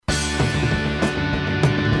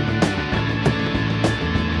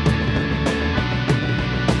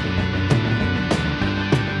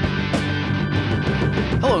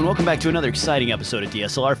and welcome back to another exciting episode of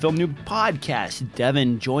DSLR Film Noob Podcast.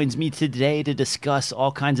 Devin joins me today to discuss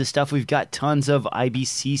all kinds of stuff. We've got tons of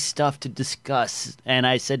IBC stuff to discuss, and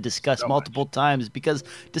I said discuss multiple times because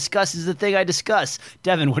discuss is the thing I discuss.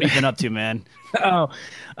 Devin, what have you been up to, man?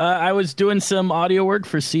 I was doing some audio work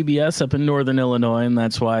for CBS up in Northern Illinois, and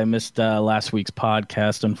that's why I missed last week's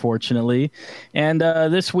podcast, unfortunately. And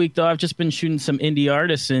this week, though, I've just been shooting some indie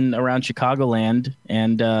artists around Chicagoland,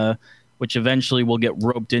 and which eventually will get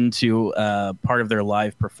roped into part of their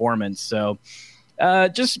live performance. So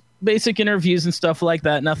just basic interviews and stuff like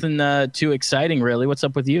that. Nothing too exciting, really. What's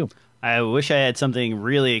up with you? I wish I had something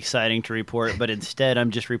really exciting to report, but instead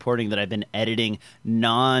I'm just reporting that I've been editing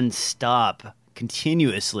nonstop,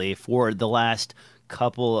 continuously for the last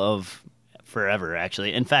couple of forever,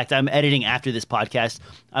 actually. In fact, I'm editing after this podcast.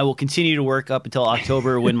 I will continue to work up until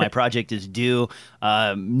October when my project is due.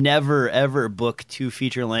 Never, ever book 2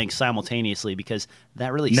 feature lengths simultaneously because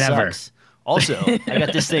that really sucks. Also, I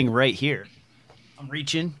got this thing right here. I'm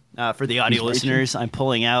reaching. For the audio listeners, I'm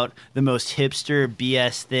pulling out the most hipster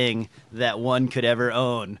BS thing that one could ever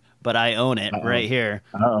own, but I own it right here.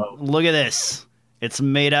 Look at this. It's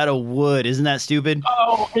made out of wood. Isn't that stupid?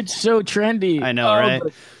 Oh, it's so trendy. I know, right?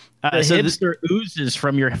 The hipster oozes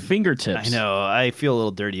from your fingertips. I know. I feel a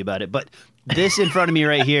little dirty about it. But this in front of me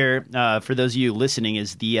right here, for those of you listening,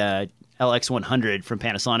 is the LX100 from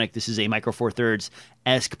Panasonic. This is a Micro Four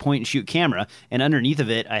Thirds-esque point-and-shoot camera, and underneath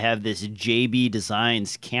of it, I have this JB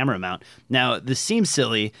Designs camera mount. Now, this seems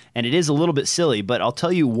silly, and it is a little bit silly, but I'll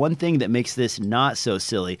tell you one thing that makes this not so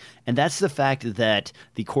silly, and that's the fact that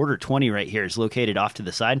the quarter 20 right here is located off to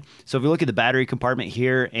the side. So if you look at the battery compartment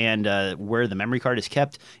here and where the memory card is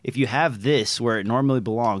kept, if you have this where it normally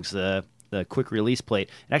belongs, the quick release plate,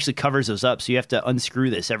 it actually covers those up, so you have to unscrew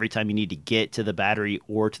this every time you need to get to the battery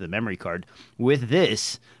or to the memory card. With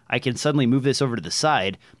this, I can suddenly move this over to the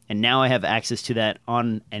side, and now I have access to that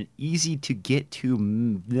on an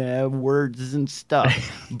easy-to-get-to words and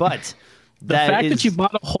stuff. But the fact that you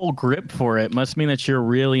bought a whole grip for it must mean that you're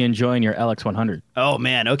really enjoying your LX100. Oh,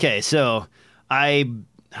 man. Okay, so I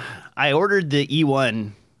ordered the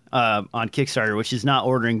E1 on Kickstarter, which is not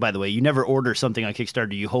ordering, by the way. You never order something on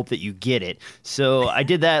Kickstarter. You hope that you get it. So I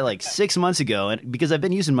did that like 6 months ago, and because I've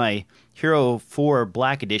been using my Hero 4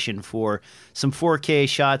 Black Edition for some 4K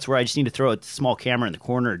shots where I just need to throw a small camera in the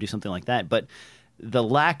corner or do something like that. But the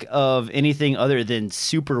lack of anything other than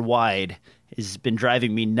super wide has been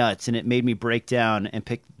driving me nuts, and it made me break down and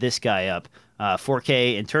pick this guy up.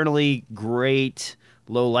 4K internally, great.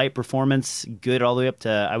 Low light performance, good all the way up to,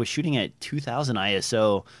 I was shooting at 2000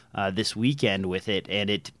 ISO this weekend with it,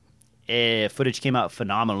 and footage came out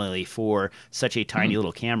phenomenally for such a tiny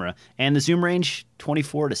little camera. And the zoom range,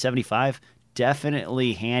 24 to 75,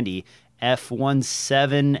 definitely handy.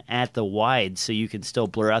 f1.7 at the wide, so you can still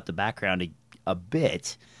blur out the background a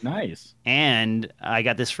bit. Nice. And I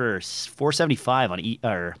got this for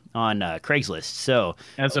 $475 on Craigslist. So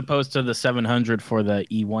as opposed to the 700 for the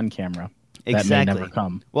E1 camera. Exactly. That may never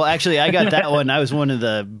come. Well, actually, I got that one. I was one of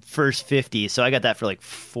the first 50, so I got that for like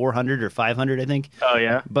 400 or 500, I think. Oh,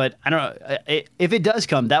 yeah? But I don't know. If it does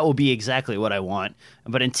come, that will be exactly what I want.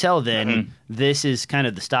 But until then, this is kind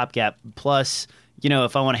of the stopgap. Plus, you know,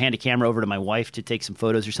 if I want to hand a camera over to my wife to take some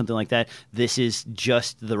photos or something like that, this is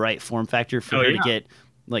just the right form factor for her to get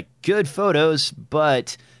like good photos,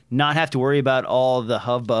 but not have to worry about all the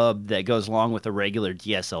hubbub that goes along with a regular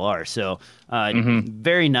DSLR. So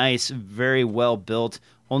very nice, very well built.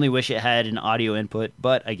 Only wish it had an audio input,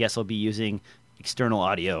 but I guess I'll be using external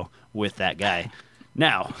audio with that guy.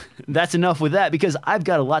 Now, that's enough with that because I've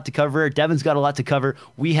got a lot to cover. Devin's got a lot to cover.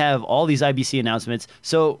 We have all these IBC announcements.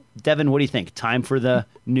 So, Devin, what do you think? Time for the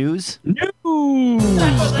news? News!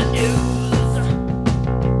 Time for the news!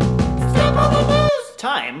 Time for the news!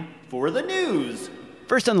 Time for the news!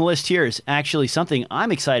 First on the list here is actually something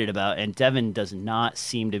I'm excited about, and Devin does not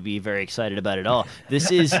seem to be very excited about at all.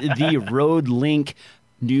 This is the Rode Link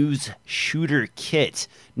News Shooter Kit.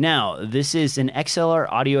 Now, this is an XLR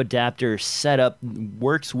audio adapter setup,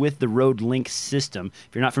 works with the Rode Link system.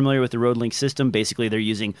 If you're not familiar with the Rode Link system, basically they're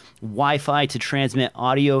using Wi-Fi to transmit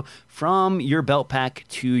audio from your belt pack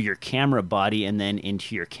to your camera body and then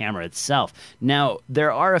into your camera itself. Now,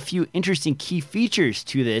 there are a few interesting key features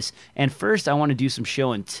to this, and first I want to do some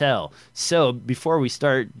show and tell. So, before we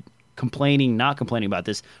start not complaining about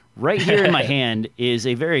this, right here in my hand is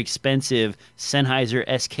a very expensive Sennheiser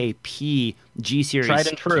SKP G-Series Tried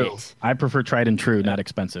and true. kit. I prefer tried and true, not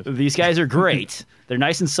expensive. These guys are great. They're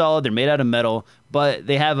nice and solid. They're made out of metal, but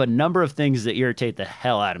they have a number of things that irritate the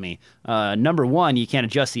hell out of me. Number one, you can't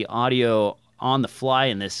adjust the audio on the fly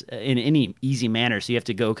in this in any easy manner. So you have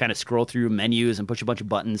to go kind of scroll through menus and push a bunch of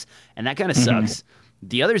buttons, and that kind of sucks.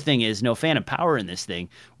 The other thing is no phantom power in this thing,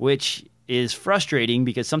 which is frustrating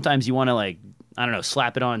because sometimes you want to, like, I don't know,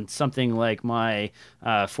 slap it on something like my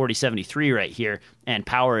 4073 right here and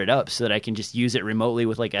power it up so that I can just use it remotely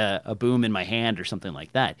with like a boom in my hand or something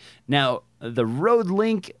like that. Now, the Rode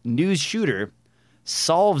Link News Shooter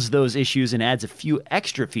solves those issues and adds a few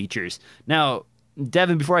extra features. Now,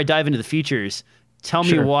 Devin, before I dive into the features, tell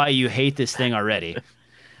me why you hate this thing already.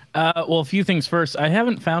 Well, a few things first. I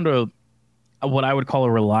haven't found what I would call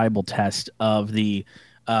a reliable test of the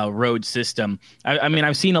Rode system. I mean,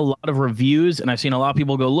 I've seen a lot of reviews, and I've seen a lot of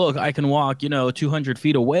people go, look, I can walk, 200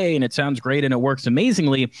 feet away, and it sounds great, and it works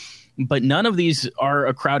amazingly. But none of these are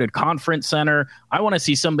a crowded conference center. I want to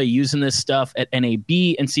see somebody using this stuff at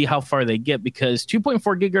NAB and see how far they get, because 2.4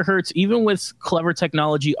 gigahertz, even with clever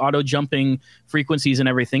technology, auto jumping frequencies and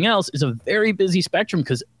everything else, is a very busy spectrum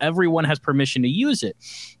because everyone has permission to use it.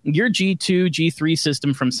 Your G2, G3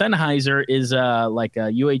 system from Sennheiser is like a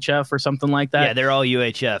UHF or something like that. Yeah, they're all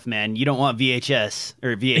UHF, man. You don't want VHS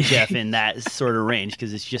or VHF in that sort of range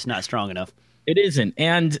because it's just not strong enough. It isn't.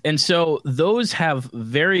 And so those have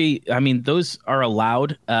those are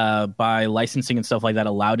allowed by licensing and stuff like that,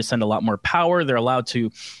 allowed to send a lot more power. They're allowed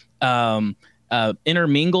to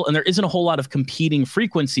intermingle, and there isn't a whole lot of competing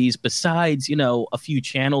frequencies besides, a few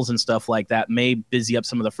channels and stuff like that may busy up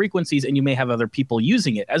some of the frequencies, and you may have other people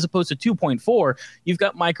using it. As opposed to 2.4, you've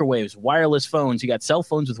got microwaves, wireless phones, you got cell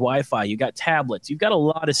phones with Wi-Fi, you got tablets, you've got a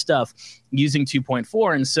lot of stuff using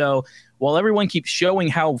 2.4. And so while everyone keeps showing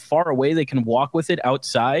how far away they can walk with it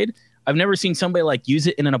outside, I've never seen somebody like use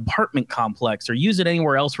it in an apartment complex or use it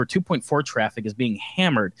anywhere else where 2.4 traffic is being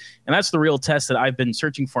hammered. And that's the real test that I've been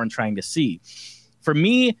searching for and trying to see. For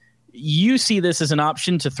me, you see this as an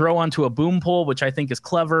option to throw onto a boom pole, which I think is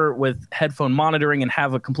clever with headphone monitoring, and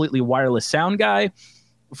have a completely wireless sound guy.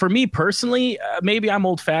 For me personally, maybe I'm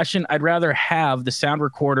old-fashioned. I'd rather have the sound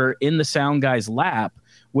recorder in the sound guy's lap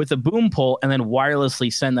with a boom pole and then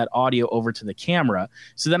wirelessly send that audio over to the camera.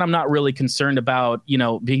 So then I'm not really concerned about,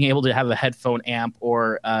 being able to have a headphone amp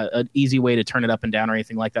or an easy way to turn it up and down or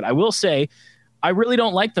anything like that. I will say, I really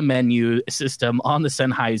don't like the menu system on the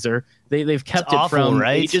Sennheiser. They've kept it from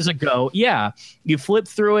ages ago. Yeah, you flip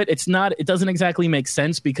through it. It doesn't exactly make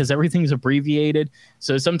sense because everything's abbreviated.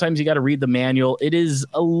 So sometimes you got to read the manual. It is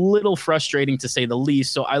a little frustrating to say the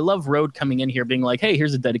least. So I love Rode coming in here being like, hey,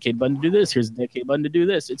 here's a dedicated button to do this. Here's a dedicated button to do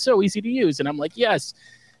this. It's so easy to use. And I'm like, yes.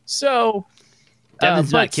 So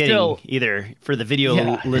Devin's not kidding either. For the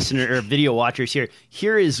video listener or video watchers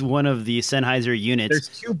here is one of the Sennheiser units.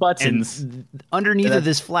 There's two buttons. And underneath of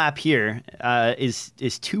this flap here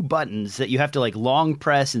is two buttons that you have to like long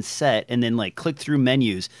press and set, and then like click through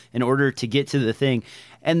menus in order to get to the thing.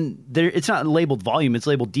 And it's not labeled volume, it's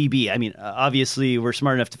labeled dB. I mean, obviously, we're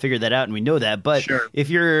smart enough to figure that out, and we know that. But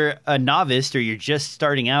if you're a novice or you're just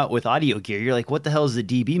starting out with audio gear, you're like, what the hell is the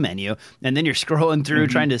dB menu? And then you're scrolling through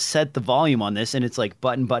trying to set the volume on this, and it's like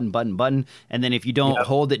button, button, button, button. And then if you don't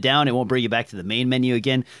hold it down, it won't bring you back to the main menu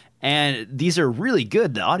again. And these are really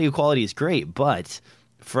good. The audio quality is great, but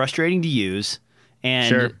frustrating to use.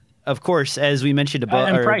 And of course, as we mentioned above,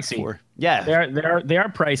 and pricey. Before, yeah, they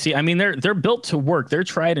are pricey. I mean, they're built to work. They're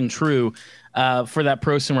tried and true for that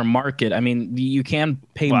prosumer market. I mean, you can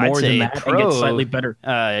pay more than that and get slightly better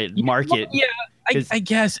market. Yeah, I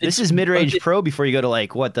guess this is mid-range pro before you go to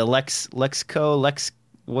like what the Lexco.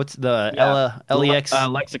 What's the LEX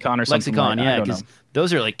Lexicon or something? Lexicon, yeah, because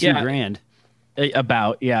those are like $2,000.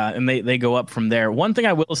 And they go up from there. One thing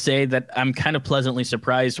I will say that I'm kind of pleasantly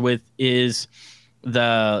surprised with is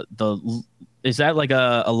is that like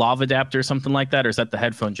a lav adapter or something like that, or is that the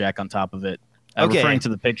headphone jack on top of it? Referring to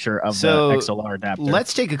the picture of the XLR adapter.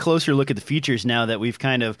 Let's take a closer look at the features now that we've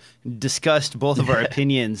kind of discussed both of our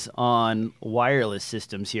opinions on wireless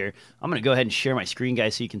systems here. I'm going to go ahead and share my screen,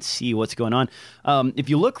 guys, so you can see what's going on. If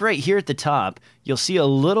you look right here at the top, you'll see a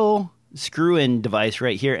little screw-in device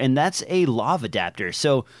right here, and that's a lav adapter.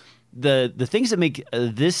 So the things that make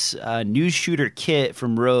this news shooter kit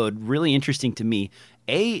from Rode really interesting to me,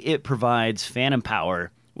 it provides phantom power,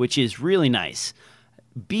 which is really nice.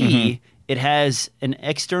 B, it has an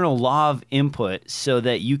external lav input so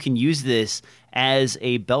that you can use this as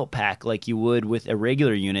a belt pack like you would with a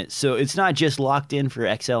regular unit. So it's not just locked in for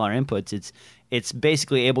XLR inputs. It's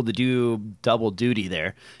basically able to do double duty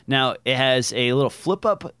there. Now, it has a little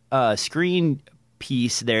flip-up screen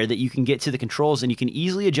piece there that you can get to the controls, and you can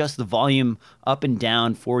easily adjust the volume up and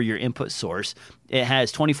down for your input source. It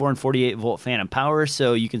has 24 and 48 volt phantom power,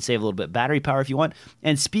 so you can save a little bit of battery power if you want.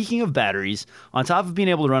 And speaking of batteries, on top of being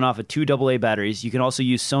able to run off of 2 AA batteries, you can also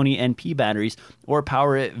use Sony NP batteries or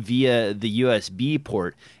power it via the USB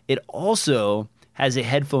port. It also has a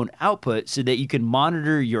headphone output so that you can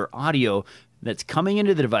monitor your audio that's coming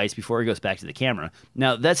into the device before it goes back to the camera.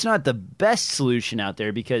 Now, that's not the best solution out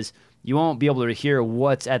there because you won't be able to hear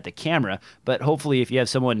what's at the camera, but hopefully if you have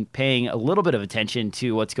someone paying a little bit of attention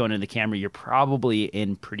to what's going in the camera, you're probably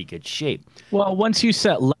in pretty good shape. Well, once you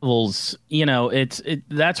set levels,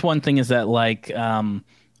 that's one thing is that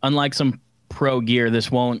unlike some pro gear,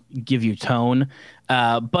 this won't give you tone.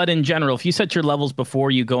 But in general, if you set your levels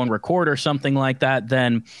before you go and record or something like that,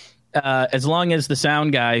 then as long as the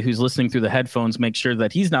sound guy who's listening through the headphones makes sure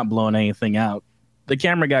that he's not blowing anything out, the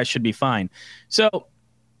camera guy should be fine. So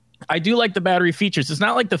I do like the battery features. It's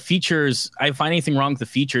not like the features, I find anything wrong with the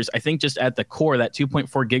features. I think just at the core, that 2.4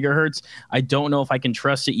 gigahertz, I don't know if I can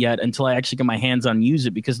trust it yet until I actually get my hands on and use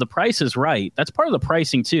it, because the price is right. That's part of the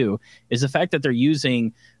pricing too, is the fact that they're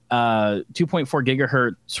using 2.4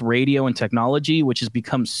 gigahertz radio and technology, which has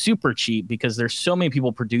become super cheap because there's so many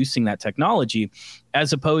people producing that technology,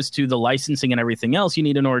 as opposed to the licensing and everything else you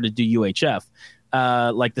need in order to do UHF.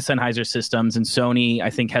 Like the Sennheiser systems, and Sony, I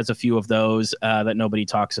think, has a few of those that nobody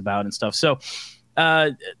talks about and stuff. So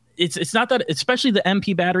it's not that, especially the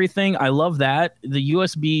MP battery thing. I love that. The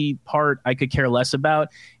USB part I could care less about.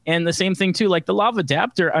 And the same thing too, like the lav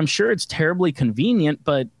adapter, I'm sure it's terribly convenient,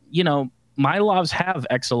 but my lavs have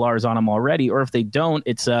XLRs on them already, or if they don't,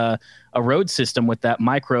 it's a Rode system with that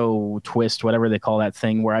micro twist, whatever they call that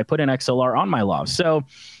thing, where I put an XLR on my lav. So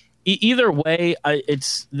either way,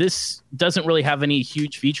 this doesn't really have any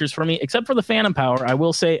huge features for me, except for the phantom power. I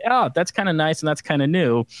will say, that's kind of nice and that's kind of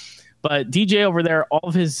new. But DJ over there, all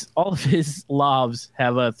of his lavs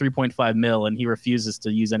have a 3.5 mil, and he refuses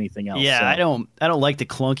to use anything else. Yeah, so. I don't like the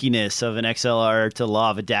clunkiness of an XLR to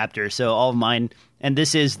lav adapter. So all of mine, and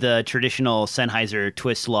this is the traditional Sennheiser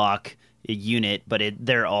twist lock unit, but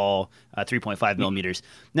they're all 3.5 millimeters.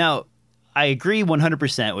 Now, I agree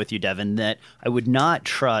 100% with you, Devin, that I would not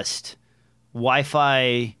trust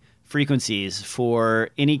Wi-Fi frequencies for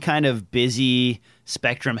any kind of busy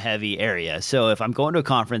spectrum-heavy area. So if I'm going to a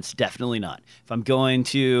conference, definitely not. If I'm going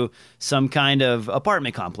to some kind of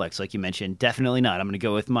apartment complex, like you mentioned, definitely not. I'm going to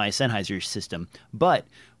go with my Sennheiser system. But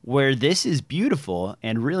where this is beautiful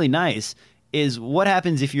and really nice is what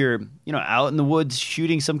happens if you're, out in the woods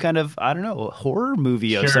shooting some kind of, I don't know, horror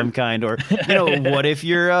movie of some kind, or, what if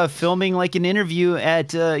you're filming like an interview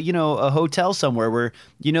at, a hotel somewhere where,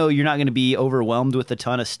 you're not going to be overwhelmed with a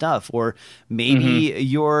ton of stuff, or maybe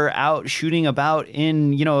you're out shooting about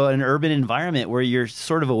in, an urban environment where you're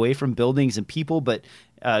sort of away from buildings and people, but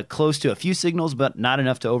close to a few signals, but not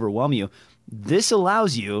enough to overwhelm you. This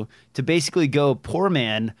allows you to basically go poor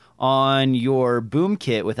man on your boom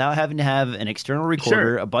kit without having to have an external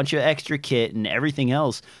recorder, a bunch of extra kit, and everything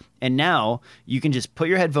else. And now you can just put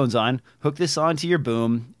your headphones on, hook this onto your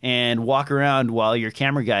boom, and walk around while your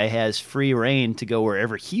camera guy has free reign to go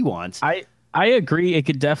wherever he wants. I agree. It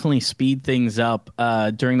could definitely speed things up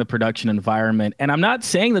during the production environment. And I'm not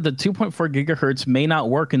saying that the 2.4 gigahertz may not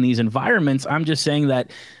work in these environments. I'm just saying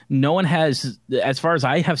that no one has, as far as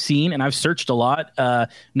I have seen, and I've searched a lot,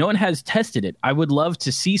 no one has tested it. I would love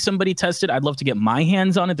to see somebody test it. I'd love to get my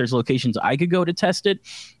hands on it. There's locations I could go to test it.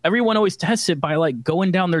 Everyone always tests it by like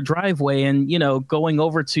going down their driveway and, going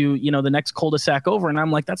over to, the next cul-de-sac over. And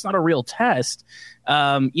I'm like, that's not a real test.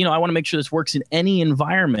 I want to make sure this works in any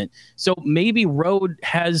environment. So maybe Rode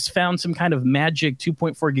has found some kind of magic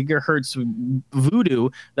 2.4 gigahertz voodoo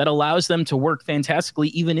that allows them to work fantastically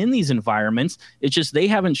even in these environments. It's just they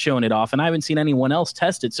haven't shown it off, and I haven't seen anyone else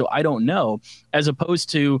test it, so I don't know. As opposed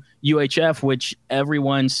to UHF, which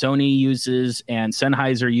everyone, Sony uses and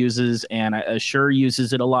Sennheiser uses, and Shure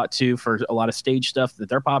uses it a lot too for a lot of stage stuff that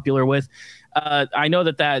they're popular with. I know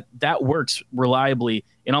that works reliably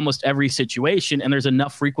in almost every situation, and there's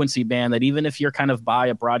enough frequency band that even if you're kind of by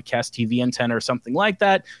a broadcast TV antenna or something like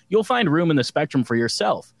that, you'll find room in the spectrum for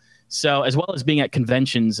yourself. So, as well as being at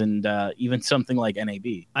conventions and even something like NAB.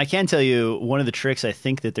 I can tell you one of the tricks I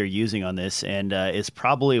think that they're using on this, and is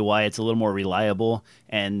probably why it's a little more reliable,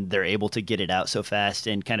 and they're able to get it out so fast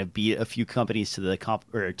and kind of beat a few companies to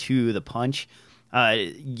the punch.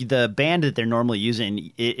 The band that they're normally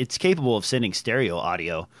using, it's capable of sending stereo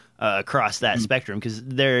audio across that spectrum, because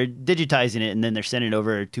they're digitizing it and then they're sending it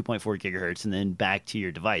over 2.4 gigahertz and then back to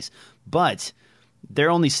your device. But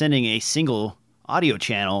they're only sending a single audio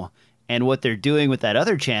channel, and what they're doing with that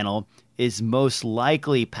other channel is most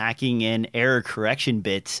likely packing in error correction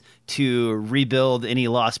bits to rebuild any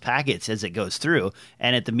lost packets as it goes through.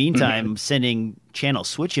 And at the meantime, sending channel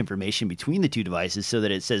switch information between the two devices so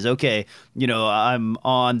that it says, okay, I'm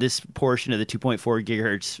on this portion of the 2.4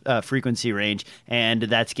 gigahertz frequency range, and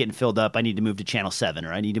that's getting filled up. I need to move to channel 7,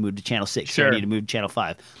 or I need to move to channel 6, or I need to move to channel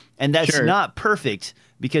 5. And that's not perfect,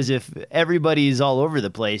 because if everybody's all over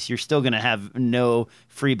the place, you're still going to have no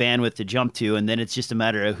free bandwidth to jump to, and then it's just a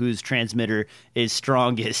matter of whose transmitter is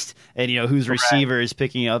strongest and whose receiver is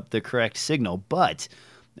picking up the correct signal. But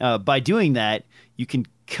by doing that, you can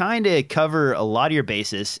kind of cover a lot of your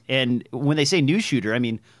bases. And when they say news shooter, I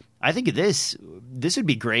mean, I think of this would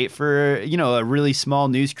be great for, a really small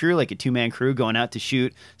news crew, like a 2-man crew going out to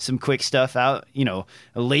shoot some quick stuff out.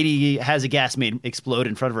 A lady has a gas main explode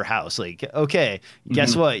in front of her house. Like, okay,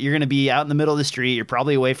 guess what? You're going to be out in the middle of the street. You're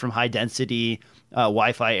probably away from high density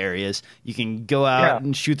Wi-Fi areas. You can go out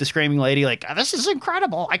and shoot the screaming lady. Like, this is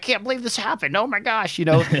incredible. I can't believe this happened. Oh my gosh,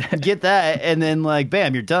 get that. And then like,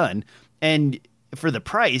 bam, you're done. And for the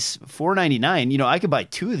price, $4.99, I could buy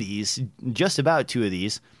just about two of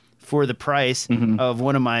these for the price of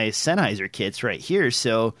one of my Sennheiser kits right here.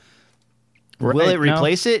 So will it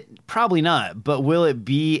replace it? Probably not. But will it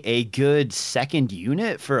be a good second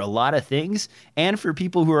unit for a lot of things? And for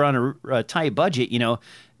people who are on a tight budget,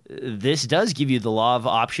 this does give you the Lav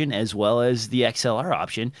option as well as the XLR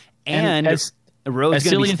option. And as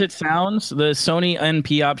silly as it sounds, the Sony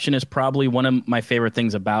NP option is probably one of my favorite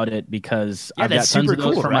things about it, because I've got tons of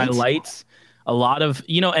those for my lights. A lot of,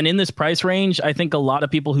 and in this price range, I think a lot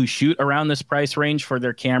of people who shoot around this price range for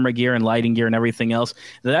their camera gear and lighting gear and everything else,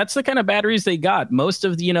 that's the kind of batteries they got. Most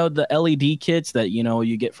of the, the LED kits that,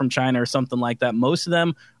 you get from China or something like that, most of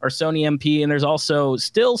them are Sony MP. And there's also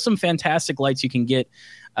still some fantastic lights you can get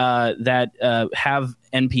that have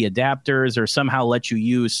NP adapters or somehow let you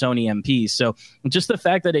use Sony MP. So just the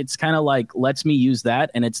fact that it's kind of like lets me use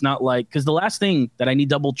that, and it's not like, because the last thing that I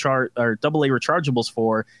need AA rechargeables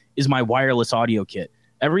for is my wireless audio kit.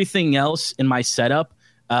 Everything else in my setup,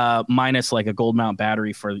 minus like a gold mount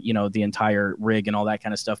battery for the entire rig and all that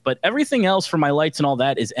kind of stuff, but everything else for my lights and all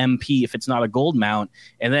that is MP if it's not a gold mount.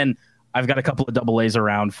 And then I've got a couple of AA's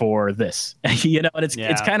around for this, and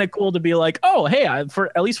it's kind of cool to be like, oh, hey,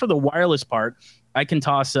 at least for the wireless part, I can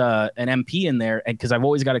toss an MP in there, and because I've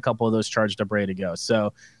always got a couple of those charged up ready to go.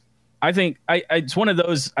 So I think it's one of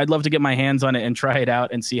those, I'd love to get my hands on it and try it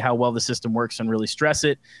out and see how well the system works and really stress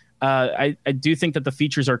it. I do think that the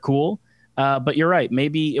features are cool. But you're right.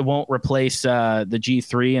 Maybe it won't replace the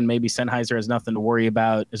G3, and maybe Sennheiser has nothing to worry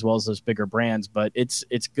about, as well as those bigger brands. But it's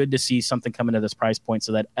good to see something come into this price point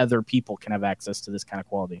so that other people can have access to this kind of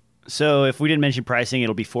quality. So if we didn't mention pricing,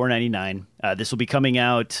 it'll be $4.99. This will be coming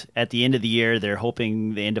out at the end of the year. They're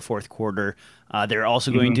hoping the end of fourth quarter. They're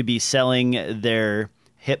also going to be selling their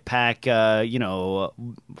hip pack,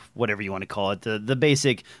 whatever you want to call it, the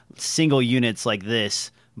basic single units like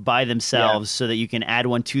this by themselves, so that you can add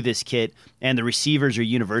one to this kit, and the receivers are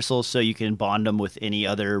universal, so you can bond them with any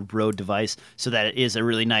other Rode device, so that it is a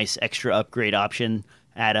really nice extra upgrade option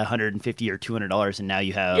at $150 or $200, and now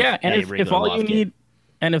you have if all you need.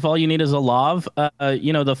 And if all you need is a Lav, the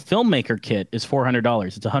Filmmaker kit is $400.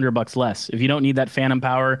 It's $100 less. If you don't need that phantom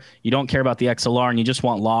power, you don't care about the XLR, and you just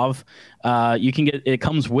want Lav, you can get it.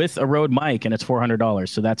 Comes with a Rode mic, and it's $400.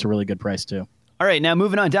 So that's a really good price too. All right, now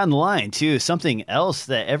moving on down the line to something else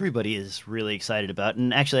that everybody is really excited about.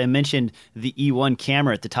 And actually, I mentioned the E1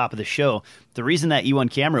 camera at the top of the show. The reason that E1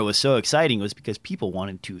 camera was so exciting was because people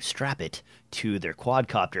wanted to strap it to their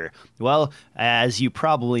quadcopter. Well, as you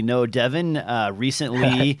probably know, Devin,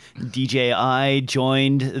 recently DJI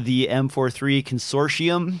joined the M43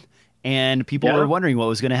 consortium, and people were wondering what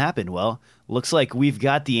was going to happen. Well, looks like we've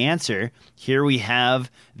got the answer. Here we have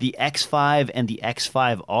the X5 and the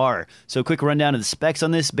X5R. So quick rundown of the specs on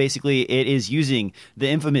this. Basically, it is using the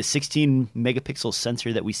infamous 16 megapixel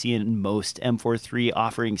sensor that we see in most M43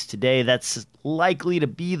 offerings today. That's likely to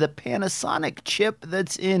be the Panasonic chip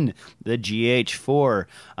that's in the GH4.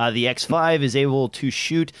 The X5 is able to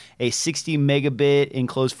shoot a 60 megabit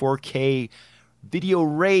enclosed 4K video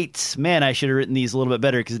rates. Man, I should have written these a little bit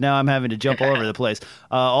better, because now I'm having to jump all over the place.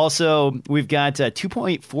 Also, we've got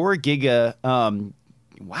 2.4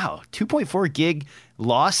 gig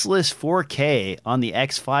lossless 4K on the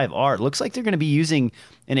X5R. Looks like they're going to be using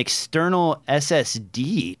an external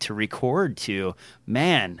SSD to record to.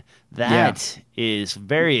 Man, that is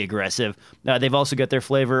very aggressive. They've also got their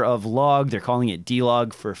flavor of log. They're calling it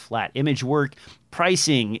D-Log for flat image work.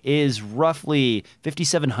 Pricing is roughly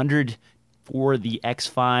 $5,700 for the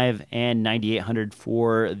X5 and 9,800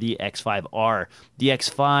 for the X5R. The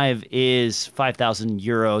X5 is 5,000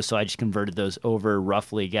 euros, so I just converted those over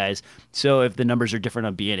roughly, guys. So if the numbers are different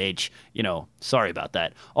on B&H, sorry about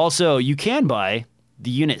that. Also, you can buy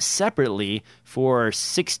the unit separately for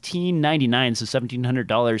 $1,699, so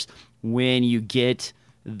 $1,700 when you get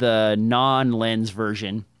the non-lens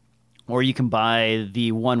version. Or you can buy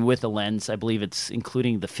the one with a lens. I believe it's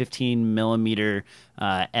including the 15 millimeter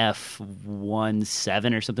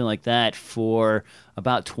f1.7 or something like that for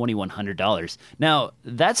about $2,100. Now,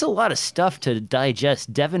 that's a lot of stuff to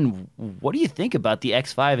digest. Devin, what do you think about the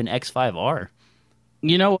X5 and X5R?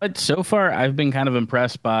 You know what? So far, I've been kind of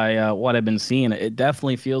impressed by what I've been seeing. It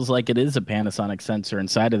definitely feels like it is a Panasonic sensor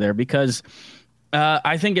inside of there because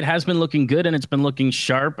I think it has been looking good and it's been looking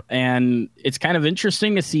sharp. And it's kind of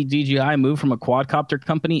interesting to see DJI move from a quadcopter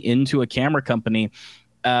company into a camera company.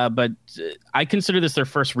 But I consider this their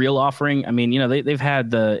first real offering. I mean, they've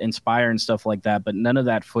had the Inspire and stuff like that, but none of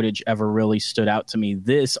that footage ever really stood out to me.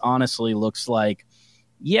 This honestly looks like,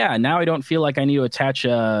 now I don't feel like I need to attach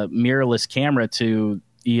a mirrorless camera to,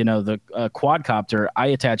 the quadcopter. I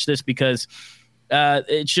attach this because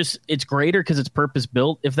it's greater because it's purpose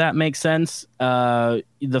built, if that makes sense. The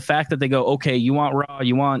fact that they go, okay, you want RAW,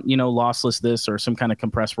 you want, lossless this or some kind of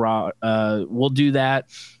compressed RAW, we'll do that.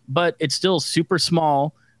 But it's still super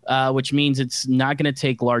small, which means it's not going to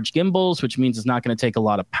take large gimbals, which means it's not going to take a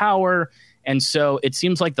lot of power. And so it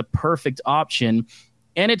seems like the perfect option.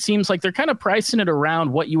 And it seems like they're kind of pricing it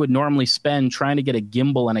around what you would normally spend trying to get a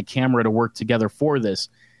gimbal and a camera to work together for this.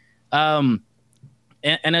 And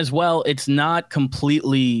as well, it's not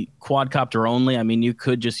completely quadcopter only. I mean, you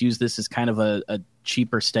could just use this as kind of a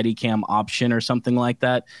cheaper Steadicam option or something like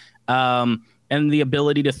that. And the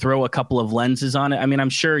ability to throw a couple of lenses on it. I mean, I'm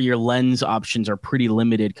sure your lens options are pretty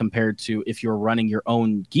limited compared to if you're running your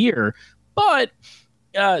own gear. But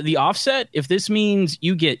the offset, if this means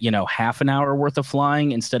you get, half an hour worth of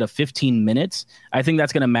flying instead of 15 minutes, I think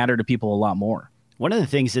that's going to matter to people a lot more. One of the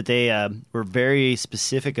things that they were very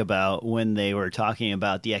specific about when they were talking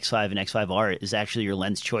about the X5 and X5R is actually your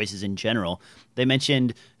lens choices in general. They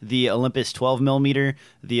mentioned the Olympus 12mm,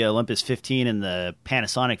 the Olympus 15, and the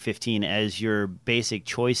Panasonic 15 as your basic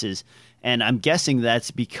choices. And I'm guessing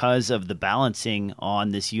that's because of the balancing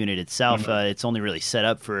on this unit itself. It's only really set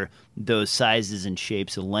up for those sizes and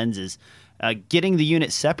shapes of lenses. Getting the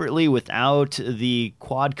unit separately without the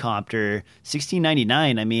quadcopter,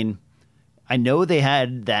 $1,699, I mean, I know they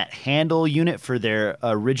had that handle unit for their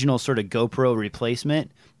original sort of GoPro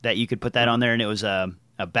replacement that you could put that on there, and it was a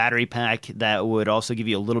battery pack that would also give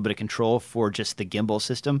you a little bit of control for just the gimbal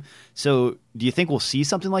system. So do you think we'll see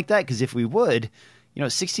something like that? Because if we would,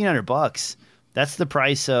 $1,600, that's the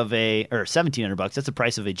price of or $1,700, that's the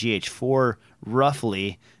price of a GH4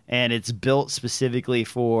 roughly, and it's built specifically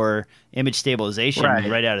for image stabilization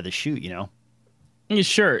right out of the chute,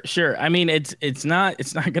 Sure. I mean, it's not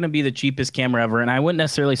going to be the cheapest camera ever, and I wouldn't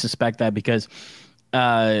necessarily suspect that because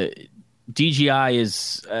DJI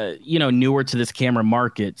is newer to this camera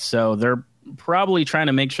market, so they're probably trying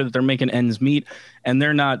to make sure that they're making ends meet, and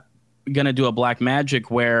they're not going to do a black magic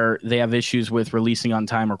where they have issues with releasing on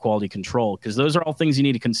time or quality control, because those are all things you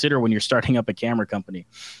need to consider when you're starting up a camera company.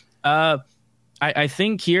 I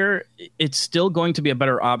think here it's still going to be a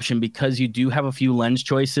better option because you do have a few lens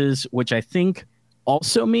choices, which I think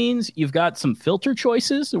also means you've got some filter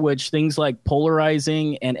choices, which things like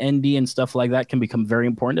polarizing and ND and stuff like that can become very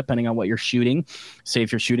important depending on what you're shooting. Say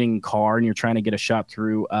if you're shooting car and you're trying to get a shot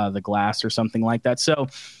through the glass or something like that. So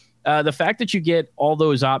the fact that you get all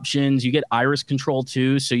those options, you get iris control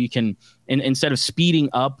too, so you can, instead of speeding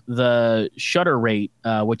up the shutter rate,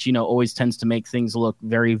 which always tends to make things look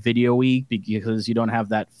very video-y because you don't have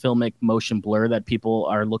that filmic motion blur that people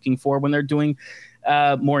are looking for when they're doing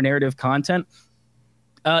more narrative content.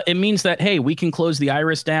 It means that, hey, we can close the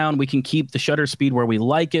iris down, we can keep the shutter speed where we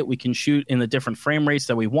like it, we can shoot in the different frame rates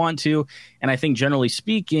that we want to, and I think generally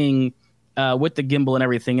speaking, with the gimbal and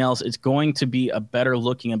everything else, it's going to be a better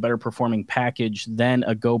looking and better performing package than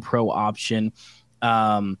a GoPro option.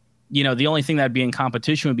 The only thing that'd be in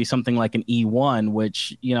competition would be something like an E1,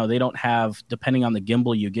 which, they don't have, depending on the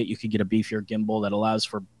gimbal you could get a beefier gimbal that allows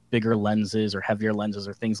for bigger lenses or heavier lenses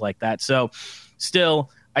or things like that. So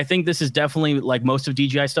still, I think this is definitely, like most of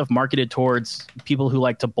DJI stuff, marketed towards people who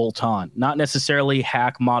like to bolt on, not necessarily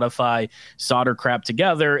hack, modify, solder crap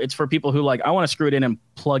together. It's for people who I want to screw it in and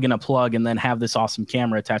plug in a plug and then have this awesome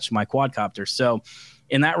camera attached to my quadcopter. So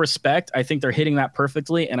in that respect, I think they're hitting that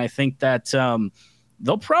perfectly. And I think that,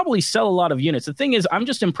 they'll probably sell a lot of units. The thing is, I'm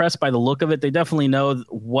just impressed by the look of it. They definitely know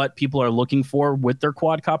what people are looking for with their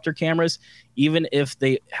quadcopter cameras, even if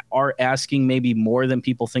they are asking maybe more than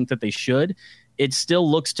people think that they should. It still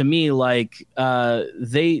looks to me like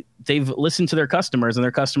they've listened to their customers, and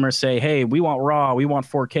their customers say, hey, we want RAW, we want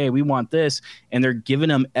 4K, we want this. And they're giving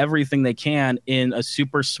them everything they can in a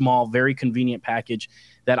super small, very convenient package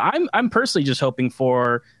that I'm personally just hoping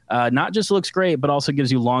for. Not just looks great, but also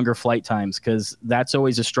gives you longer flight times, because that's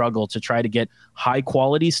always a struggle to try to get high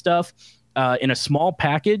quality stuff in a small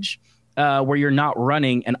package. Where you're not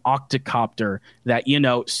running an octocopter that,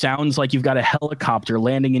 sounds like you've got a helicopter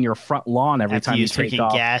landing in your front lawn every time you take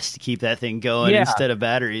off. Gas to keep that thing going instead of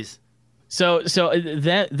batteries. So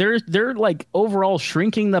that they're like overall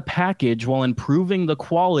shrinking the package while improving the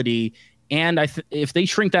quality. And if they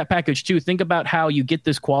shrink that package too, think about how you get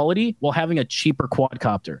this quality while having a cheaper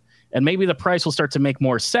quadcopter. And maybe the price will start to make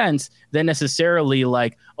more sense than necessarily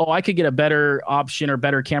like, oh, I could get a better option or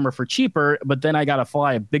better camera for cheaper, but then I got to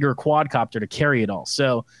fly a bigger quadcopter to carry it all.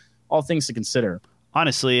 So all things to consider.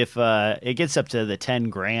 Honestly, if it gets up to the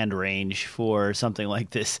 10 grand range for something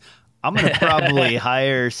like this, I'm going to probably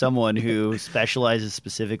hire someone who specializes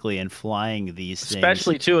specifically in flying these things.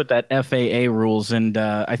 Especially, too, with that FAA rules. And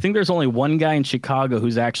I think there's only one guy in Chicago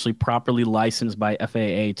who's actually properly licensed by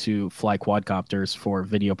FAA to fly quadcopters for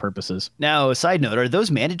video purposes. Now, a side note, are those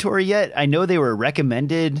mandatory yet? I know they were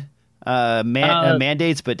recommended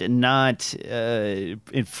mandates, but not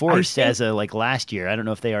enforced as of like last year. I don't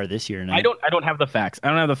know if they are this year or not. I don't have the facts.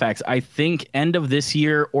 I think end of this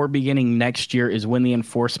year or beginning next year is when the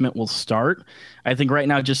enforcement will start. I think right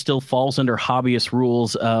now it just still falls under hobbyist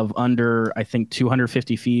rules of under, I think,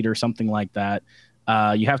 250 feet or something like that.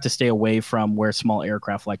 You have to stay away from where small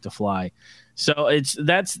aircraft like to fly. So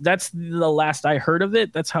that's the last I heard of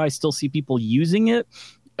it. That's how I still see people using it.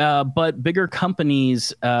 But bigger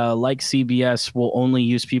companies like CBS will only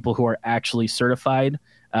use people who are actually certified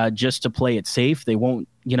just to play it safe. They won't,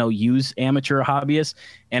 use amateur hobbyists.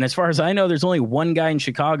 And as far as I know, there's only one guy in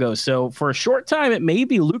Chicago. So for a short time, it may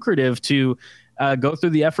be lucrative to go through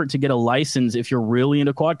the effort to get a license if you're really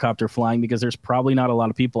into quadcopter flying, because there's probably not a lot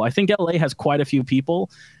of people. I think LA has quite a few people.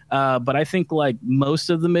 But I think like most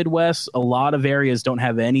of the Midwest, a lot of areas don't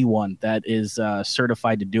have anyone that is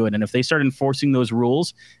certified to do it. And if they start enforcing those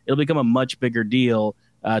rules, it'll become a much bigger deal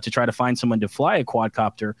to try to find someone to fly a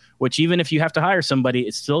quadcopter, which even if you have to hire somebody,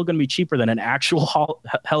 it's still going to be cheaper than an actual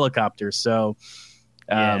helicopter. So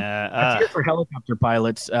I fear for helicopter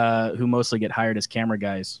pilots who mostly get hired as camera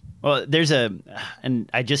guys. Well, and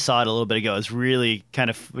I just saw it a little bit ago. It's really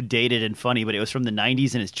kind of dated and funny, but it was from the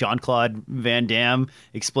 90s, and it's Jean-Claude Van Damme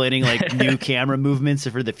explaining like new camera movements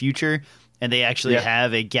for the future. And they actually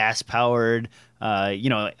have a gas-powered,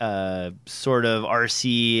 sort of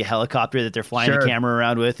RC helicopter that they're flying the camera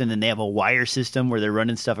around with. And then they have a wire system where they're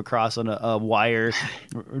running stuff across on a wire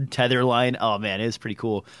tether line. Oh, man, it was pretty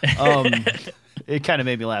cool. It kind of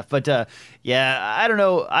made me laugh. But, I don't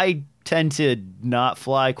know. I tend to not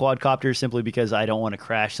fly quadcopters simply because I don't want to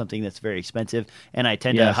crash something that's very expensive, and I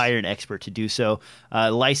tend to hire an expert to do so.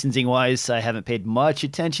 Licensing-wise, I haven't paid much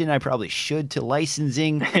attention. I probably should to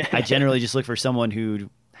licensing. I generally just look for someone who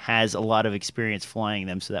has a lot of experience flying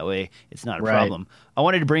them, so that way it's not a problem. I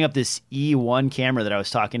wanted to bring up this E1 camera that I was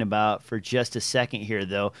talking about for just a second here,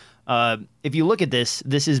 though. If you look at this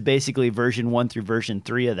is basically version 1 through version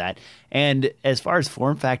 3 of that. And as far as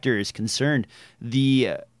form factor is concerned,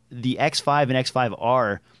 the X5 and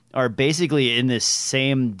X5R are basically in this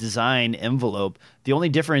same design envelope. The only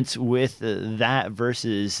difference with that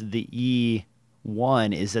versus the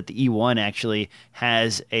E1 is that the E1 actually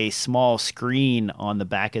has a small screen on the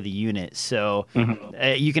back of the unit. So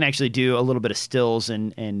you can actually do a little bit of stills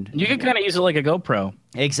and you can kind of use it like a GoPro.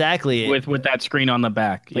 Exactly. With that screen on the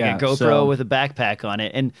back. Like a GoPro with a backpack on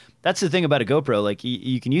it. And that's the thing about a GoPro. Like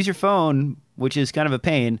you can use your phone, which is kind of a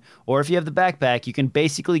pain, or if you have the backpack, you can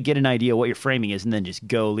basically get an idea what your framing is and then just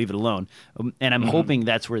leave it alone. And I'm hoping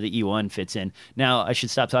that's where the E1 fits in. Now, I should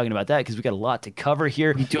stop talking about that because we got a lot to cover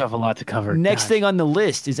here. We do have a lot to cover. Next thing on the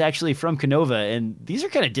list is actually from Canova, and these are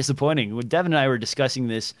kind of disappointing. Devin and I were discussing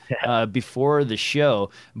this before the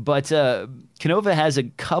show, but Canova has a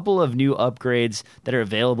couple of new upgrades that are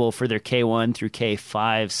available for their K1 through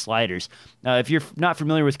K5 sliders. If you're not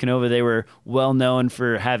familiar with Canova, they were well known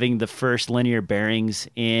for having the first linear bearings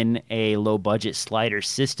in a low-budget slider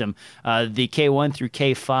system. The K1 through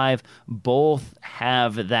K5 both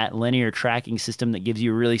have that linear tracking system that gives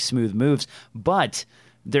you really smooth moves, but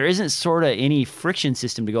there isn't sort of any friction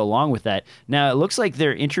system to go along with that. Now, it looks like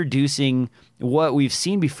they're introducing what we've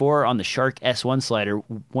seen before on the Shark S1 slider,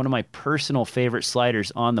 one of my personal favorite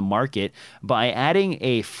sliders on the market, by adding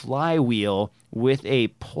a flywheel with a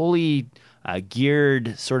pulley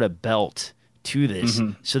geared sort of belt to this.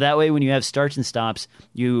 So that way when you have starts and stops,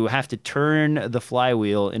 you have to turn the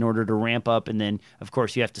flywheel in order to ramp up, and then of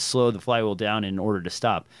course you have to slow the flywheel down in order to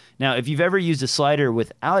stop. Now, if you've ever used a slider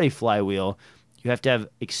without a flywheel, you have to have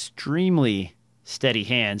extremely steady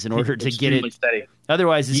hands in order to get it steady.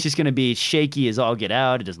 Otherwise, it's just going to be shaky as all get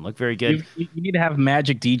out. It doesn't look very good. You need to have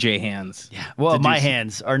magic DJ hands. Yeah. Well, my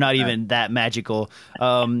hands are not even that magical.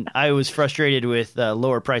 I was frustrated with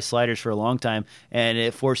lower price sliders for a long time, and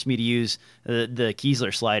it forced me to use the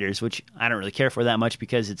Kiesler sliders, which I don't really care for that much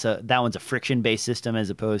because that one's a friction-based system as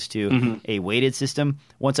opposed to a weighted system.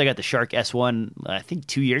 Once I got the Shark S1, I think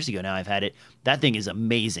 2 years ago now I've had it. That thing is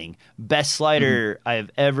amazing. Best slider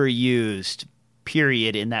I've ever used,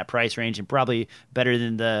 period, in that price range, and probably better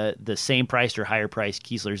than the same priced or higher priced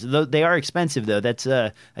Kieslers. Though they are expensive though. That's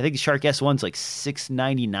I think the Shark S1's like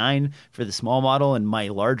 $699 for the small model, and my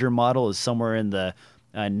larger model is somewhere in the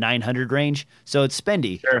 900 range. So it's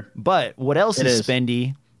spendy. Sure. But what else is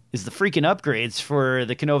spendy is the freaking upgrades for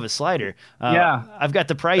the Canova slider. I've got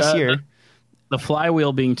the price here. The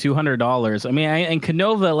flywheel being $200. I mean, and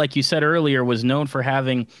Canova, like you said earlier, was known for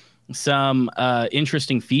having some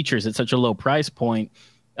interesting features at such a low price point.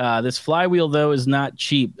 This flywheel, though, is not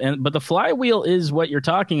cheap, but the flywheel is what you're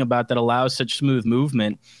talking about that allows such smooth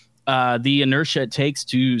movement. The inertia it takes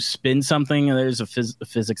to spin something, and there's a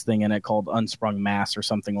physics thing in it called unsprung mass or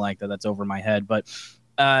something like that. That's over my head, but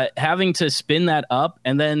having to spin that up,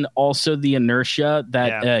 and then also the inertia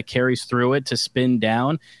that carries through it to spin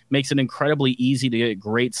down, makes it incredibly easy to get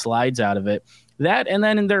great slides out of it. That, and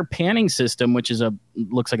then in their panning system, which is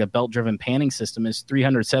looks like a belt-driven panning system, is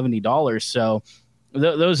 $370. So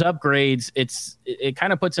those upgrades, it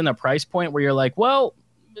kind of puts in a price point where you're like, well,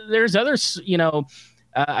 there's others,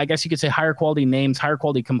 I guess you could say higher quality names, higher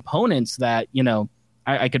quality components that,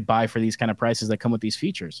 I could buy for these kind of prices that come with these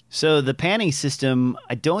features. So the panning system,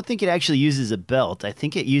 I don't think it actually uses a belt. I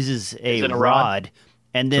think it uses a rod.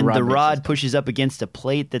 And then the rod pushes up against a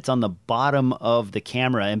plate that's on the bottom of the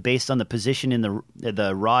camera, and based on the position in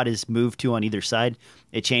the rod is moved to on either side,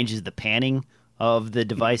 it changes the panning of the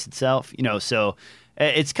device itself. So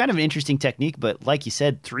it's kind of an interesting technique. But like you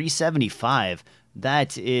said, $375.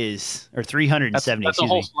 That is, or $370. That's a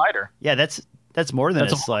whole slider. Yeah, that's more than a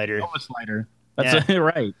slider. Slider. That's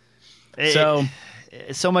right.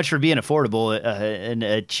 So much for being affordable and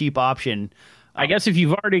a cheap option. I guess if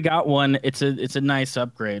you've already got one, it's a nice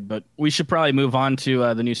upgrade, but we should probably move on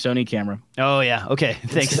to the new Sony camera. Oh yeah, okay.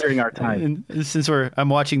 Thanks. Considering our time, since I'm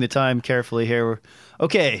watching the time carefully here.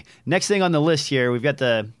 Okay, next thing on the list here, we've got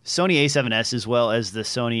the Sony A7S as well as the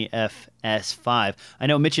Sony FS5. I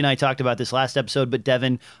know Mitch and I talked about this last episode, but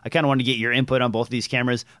Devin, I kind of wanted to get your input on both of these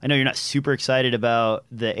cameras. I know you're not super excited about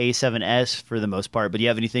the A7S for the most part, but do you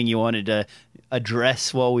have anything you wanted to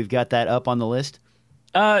address while we've got that up on the list?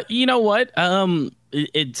 You know what?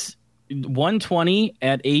 It's 120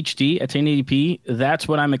 at HD at 1080p. That's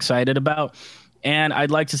what I'm excited about. And I'd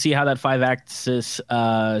like to see how that 5-axis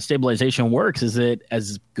stabilization works. Is it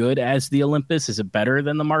as good as the Olympus? Is it better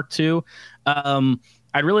than the Mark II?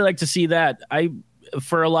 I'd really like to see that.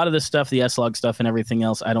 For a lot of this stuff, the S-Log stuff and everything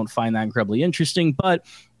else, I don't find that incredibly interesting. But,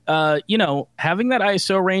 having that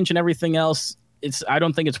ISO range and everything else, I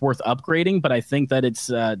don't think it's worth upgrading, but I think that it's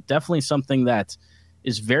definitely something that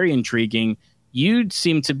is very intriguing. You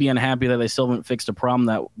seem to be unhappy that they still haven't fixed a problem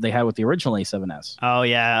that they had with the original A7S. Oh,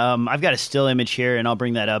 yeah. I've got a still image here, and I'll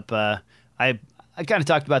bring that up. I kind of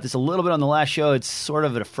talked about this a little bit on the last show. It's sort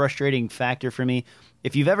of a frustrating factor for me.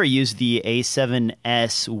 If you've ever used the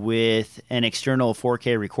A7S with an external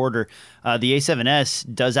 4K recorder, the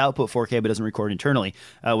A7S does output 4K but doesn't record internally.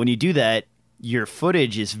 When you do that, your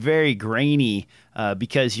footage is very grainy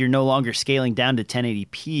because you're no longer scaling down to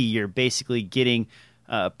 1080p. You're basically getting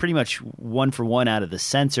pretty much one for one out of the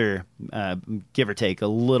sensor, give or take a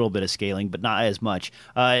little bit of scaling, but not as much.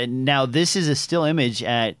 Now, this is a still image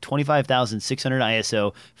at 25,600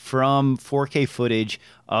 ISO from 4K footage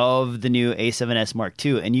of the new A7S Mark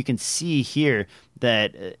II, and you can see here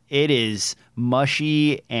that it is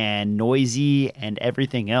mushy and noisy and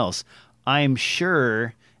everything else. I'm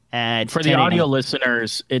sure... For the audio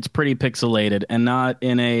listeners, it's pretty pixelated and not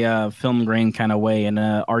in a film grain kind of way, in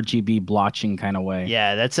a RGB blotching kind of way.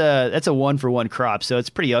 Yeah, that's a one-for-one crop, so it's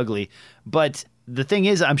pretty ugly. But the thing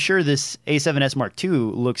is, I'm sure this A7S Mark II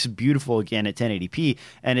looks beautiful again at 1080p,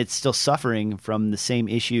 and it's still suffering from the same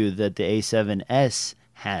issue that the A7S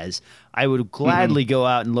has. I would gladly go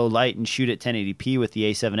out in low light and shoot at 1080p with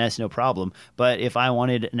the A7S, no problem. But if I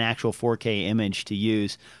wanted an actual 4K image to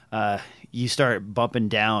use, you start bumping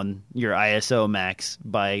down your ISO max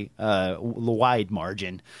by a wide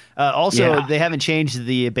margin. They haven't changed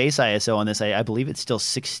the base ISO on this. I believe it's still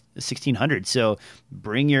 1600. So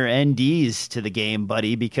bring your NDs to the game,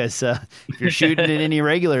 buddy, because if you're shooting in any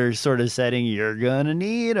regular sort of setting, you're going to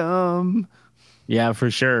need them. Yeah,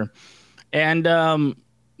 for sure. And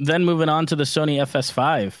then moving on to the Sony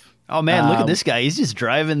FS5. Oh man, look at this guy. He's just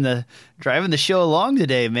driving the show along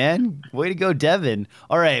today, man. Way to go, Devin.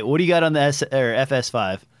 All right, what do you got on the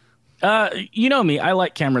FS5? You know me, I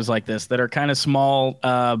like cameras like this that are kind of small,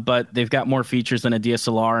 but they've got more features than a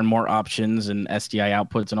DSLR and more options and SDI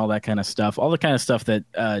outputs and all that kind of stuff. All the kind of stuff that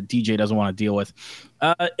DJ doesn't want to deal with.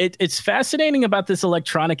 It's fascinating about this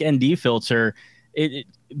electronic ND filter.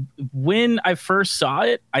 When I first saw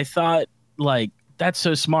it, I thought, like, that's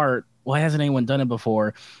so smart. Why hasn't anyone done it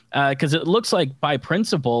before? Because it looks like by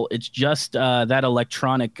principle, it's just that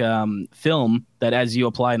electronic film that as you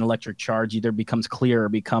apply an electric charge, either becomes clear or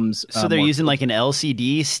becomes... so they're using like an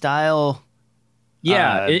LCD style?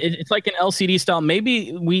 Yeah, it's like an LCD style.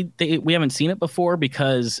 Maybe we haven't seen it before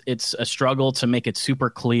because it's a struggle to make it super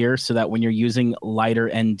clear so that when you're using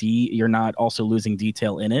lighter ND, you're not also losing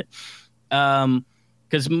detail in it.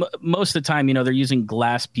 Because most of the time, they're using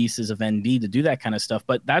glass pieces of ND to do that kind of stuff.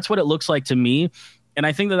 But that's what it looks like to me. And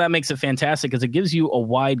I think that makes it fantastic because it gives you a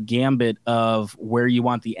wide gambit of where you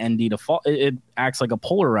want the ND to fall. It acts like a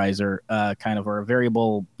polarizer kind of, or a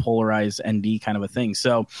variable polarized ND kind of a thing.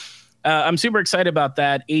 So I'm super excited about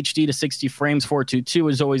that. HD to 60 frames, 422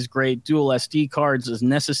 is always great. Dual SD cards is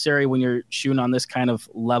necessary when you're shooting on this kind of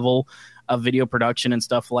level of video production and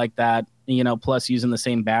stuff like that, plus using the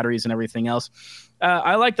same batteries and everything else.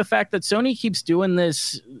 I like the fact that Sony keeps doing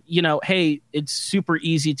this, hey, it's super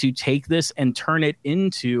easy to take this and turn it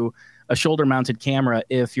into a shoulder-mounted camera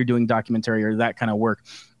if you're doing documentary or that kind of work.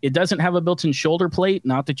 It doesn't have a built-in shoulder plate,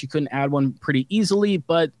 not that you couldn't add one pretty easily,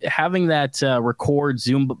 but having that record,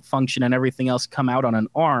 zoom function, and everything else come out on an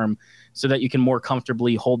arm so that you can more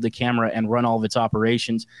comfortably hold the camera and run all of its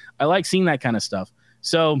operations. I like seeing that kind of stuff.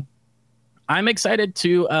 So I'm excited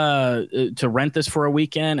to rent this for a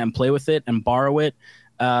weekend and play with it and borrow it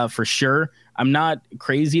for sure. I'm not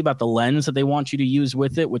crazy about the lens that they want you to use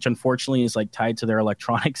with it, which unfortunately is like tied to their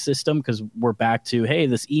electronic system because we're back to, hey,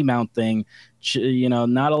 this E-mount thing,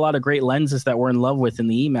 not a lot of great lenses that we're in love with in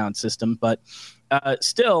the E-mount system, but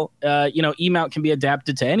still, E-mount can be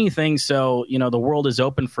adapted to anything. So, the world is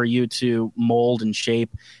open for you to mold and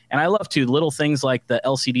shape. And I love little things like the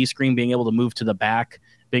LCD screen being able to move to the back,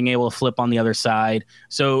 being able to flip on the other side.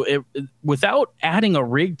 So without adding a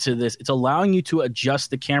rig to this, it's allowing you to adjust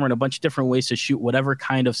the camera in a bunch of different ways to shoot whatever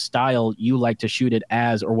kind of style you like to shoot it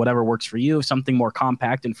as, or whatever works for you. Something more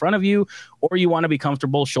compact in front of you, or you want to be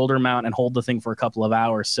comfortable, shoulder mount, and hold the thing for a couple of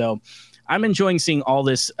hours. So I'm enjoying seeing all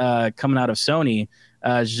this coming out of Sony.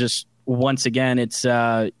 Just once again, it's,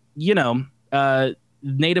 native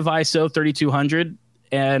ISO 3200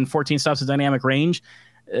 and 14 stops of dynamic range.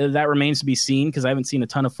 That remains to be seen because I haven't seen a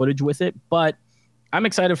ton of footage with it, but I'm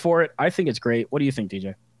excited for it. I think it's great. What do you think,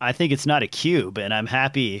 DJ? I think it's not a cube, and I'm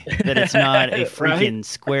happy that it's not a freaking right?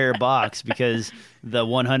 Square box because the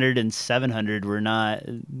 100 and 700 were not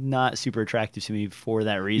super attractive to me for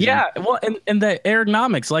that reason. Yeah, well, and the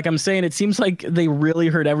ergonomics, like I'm saying, it seems like they really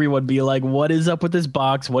heard everyone be like, what is up with this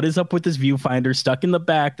box? What is up with this viewfinder stuck in the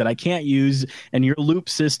back that I can't use? And your loop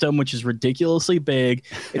system, which is ridiculously big.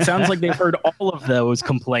 It sounds like they've heard all of those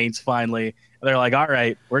complaints finally. They're like, all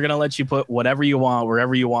right, we're going to let you put whatever you want,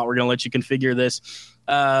 wherever you want. We're going to let you configure this.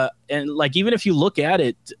 And like, even if you look at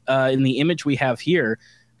it in the image we have here,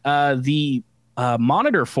 the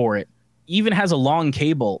monitor for it even has a long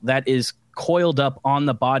cable that is coiled up on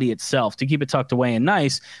the body itself to keep it tucked away and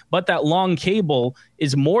nice. But that long cable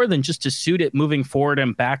is more than just to suit it moving forward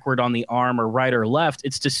and backward on the arm or right or left.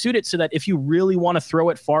 It's to suit it so that if you really want to throw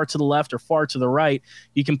it far to the left or far to the right,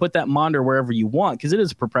 you can put that monitor wherever you want because it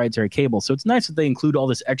is a proprietary cable. So it's nice that they include all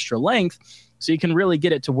this extra length so you can really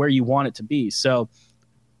get it to where you want it to be. So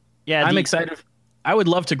yeah, I'm excited. I would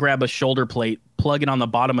love to grab a shoulder plate, plug it on the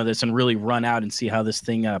bottom of this, and really run out and see how this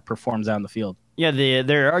thing performs out in the field. Yeah,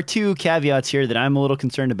 there are two caveats here that I'm a little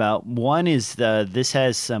concerned about. One is this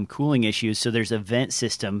has some cooling issues, so there's a vent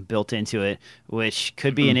system built into it, which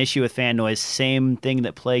could be an issue with fan noise. Same thing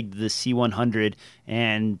that plagued the C100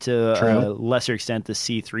 and to a lesser extent the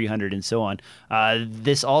C300 and so on.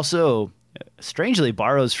 This also strangely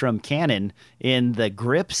borrows from Canon in the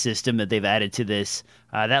grip system that they've added to this.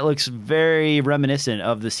 That looks very reminiscent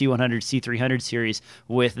of the C100, C300 series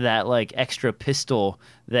with that like extra pistol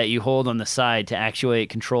that you hold on the side to actuate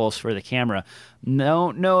controls for the camera.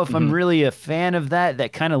 Don't know if I'm really a fan of that.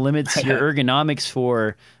 That kind of limits your ergonomics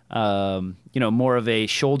for more of a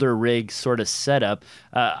shoulder rig sort of setup.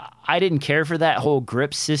 I didn't care for that whole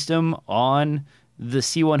grip system on the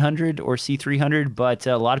C100 or C300, but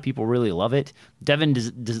a lot of people really love it. Devin,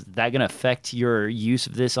 does that going to affect your use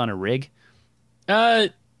of this on a rig?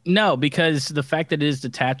 No, because the fact that it is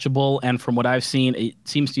detachable, and from what I've seen, it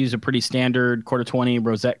seems to use a pretty standard quarter 20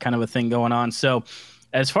 rosette kind of a thing going on. So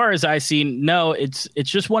as far as I see, no, it's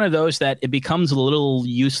just one of those that it becomes a little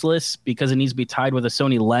useless because it needs to be tied with a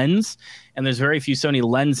Sony lens. And there's very few Sony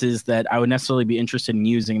lenses that I would necessarily be interested in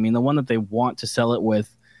using. I mean, the one that they want to sell it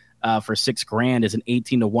with for $6,000 is an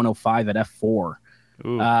 18-105 at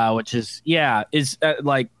f4, which is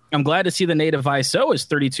like, I'm glad to see the native ISO is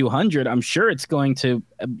 3200. I'm sure it's going to,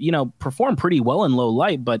 perform pretty well in low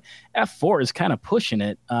light, but f4 is kind of pushing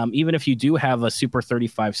it, even if you do have a Super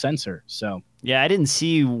 35 sensor. So yeah, I didn't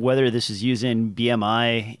see whether this is using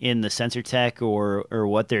BMI in the sensor tech or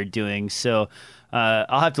what they're doing. So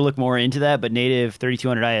I'll have to look more into that. But native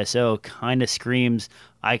 3200 ISO kind of screams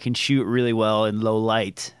I can shoot really well in low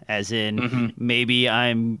light, as in maybe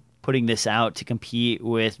I'm putting this out to compete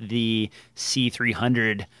with the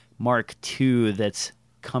C300 Mark II that's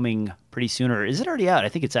coming pretty soon. Or is it already out? I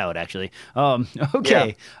think it's out, actually.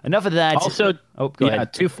 Okay, enough of that. Also, go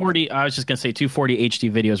ahead. 240, I was just going to say 240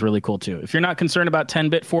 HD video is really cool, too. If you're not concerned about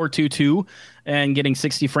 10-bit 422 and getting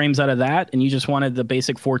 60 frames out of that, and you just wanted the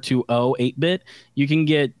basic 420 8-bit, you can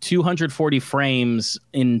get 240 frames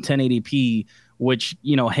in 1080p, which,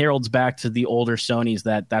 heralds back to the older Sonys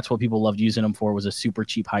that's what people loved using them for, was a super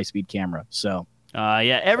cheap high-speed camera. So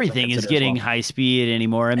everything is getting high speed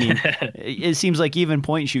anymore. I mean, it seems like even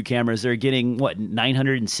point-and-shoot cameras, they're getting,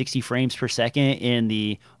 960 frames per second in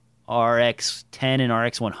the RX10 and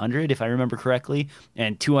RX100, if I remember correctly,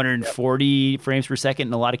 and 240 frames per second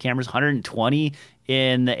in a lot of cameras, 120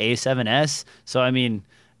 in the A7S. So, I mean,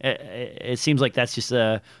 it seems like that's just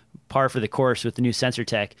a par for the course with the new sensor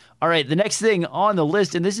tech. All right, the next thing on the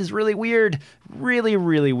list, and this is really weird, really,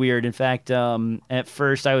 really weird. In fact, at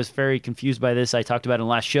first I was very confused by this. I talked about it in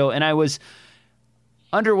the last show, and I was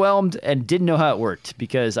underwhelmed and didn't know how it worked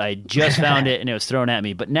because I just found it and it was thrown at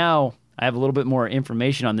me. But now I have a little bit more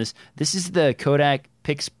information on this. This is the Kodak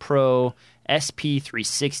Pix Pro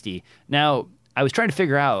SP360. Now, I was trying to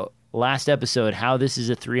figure out last episode how this is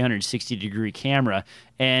a 360-degree camera,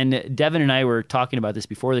 and Devin and I were talking about this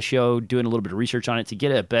before the show, doing a little bit of research on it to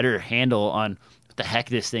get a better handle on what the heck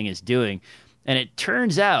this thing is doing. And it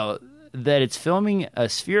turns out that it's filming a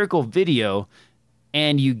spherical video,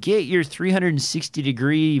 and you get your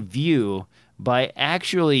 360-degree view by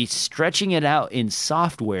actually stretching it out in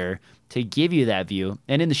software to give you that view.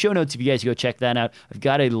 And in the show notes, if you guys go check that out, I've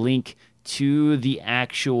got a link to the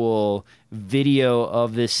actual video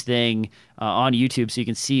of this thing on YouTube, so you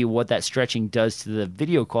can see what that stretching does to the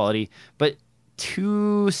video quality. But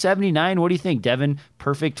 $279, what do you think, Devin?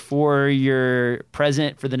 Perfect for your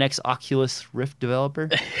present for the next Oculus Rift developer?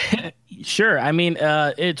 Sure. I mean,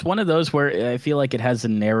 it's one of those where I feel like it has a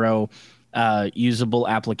narrow usable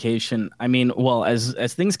application. I mean, well,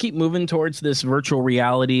 as things keep moving towards this virtual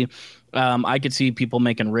reality, I could see people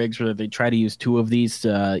making rigs where they try to use two of these,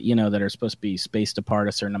 that are supposed to be spaced apart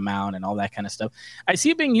a certain amount and all that kind of stuff. I see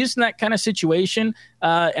it being used in that kind of situation,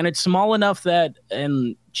 and it's small enough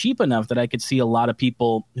and cheap enough that I could see a lot of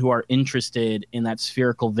people who are interested in that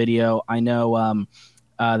spherical video. I know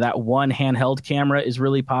that one handheld camera is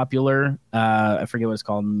really popular. I forget what it's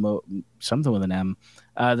called, something with an M.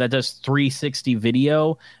 That does 360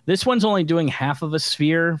 video. This one's only doing half of a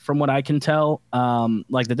sphere from what I can tell.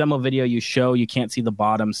 Like the demo video you can't see the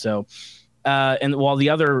bottom. So, and while the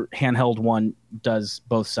other handheld one does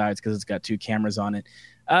both sides because it's got two cameras on it.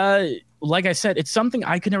 Like I said, it's something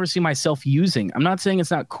I could never see myself using. I'm not saying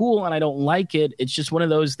it's not cool and I don't like it. It's just one of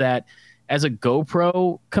those that as a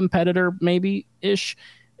GoPro competitor, maybe-ish,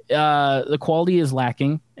 the quality is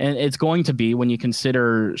lacking, and it's going to be when you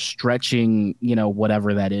consider stretching,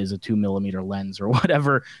 whatever that is, a 2mm lens or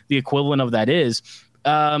whatever the equivalent of that is.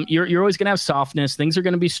 You're always going to have softness. Things are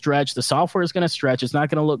going to be stretched. The software is going to stretch. It's not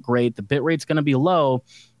going to look great. The bit rate's going to be low.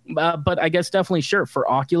 But I guess definitely sure for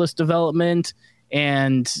Oculus development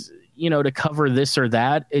and, to cover this or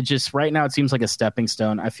that, it just right now it seems like a stepping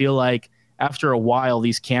stone. I feel like after a while,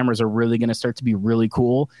 these cameras are really going to start to be really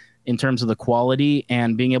cool in terms of the quality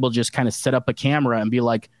and being able to just kind of set up a camera and be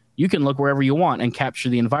like, you can look wherever you want and capture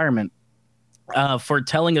the environment. For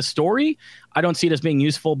telling a story, I don't see it as being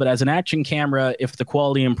useful, but as an action camera, if the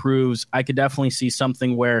quality improves, I could definitely see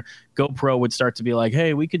something where GoPro would start to be like,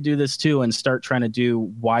 hey, we could do this too, and start trying to do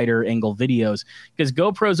wider angle videos, because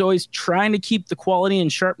GoPro is always trying to keep the quality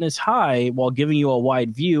and sharpness high while giving you a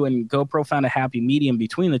wide view, and GoPro found a happy medium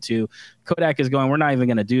between the two. Kodak is going, we're not even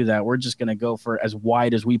going to do that. We're just going to go for as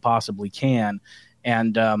wide as we possibly can.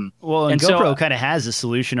 And GoPro kind of has a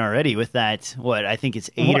solution already with that. What, I think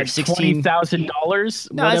it's $8,000 or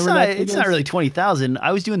 $20,000. No, it's not really $20,000.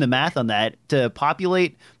 I was doing the math on that to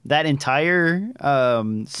populate that entire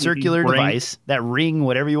circular device, that ring,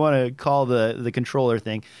 whatever you want to call the controller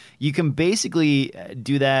thing. You can basically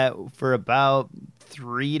do that for about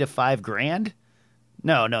 $3,000 to $5,000.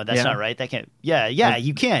 No, that's not right. That can't. Yeah,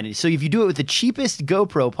 you can. So if you do it with the cheapest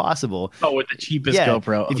GoPro possible. Oh, with the cheapest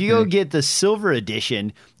GoPro. If you go get the silver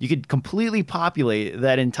edition, you could completely populate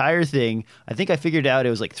that entire thing. I think I figured out it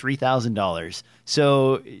was like $3,000.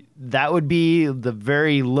 So that would be the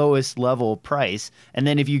very lowest level price. And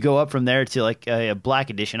then if you go up from there to like a black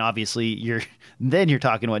edition, obviously you're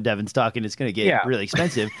talking what Devin's talking. It's going to get really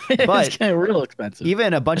expensive. But it's getting real expensive.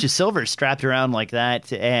 Even a bunch of silver strapped around like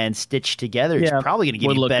that and stitched together is probably going to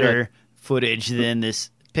give you better footage than this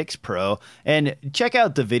Pix Pro. And check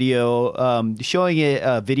out the video. Showing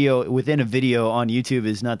it video within a video on YouTube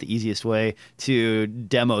is not the easiest way to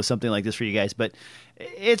demo something like this for you guys, but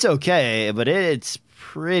it's okay. But it's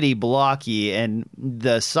pretty blocky, and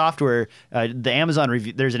the software, the Amazon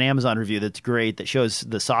review, there's an Amazon review that's great that shows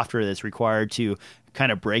the software that's required to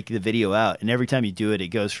kind of break the video out. And every time you do it, it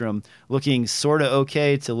goes from looking sort of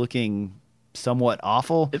okay to looking somewhat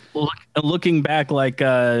awful. Looking back like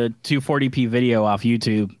a 240p video off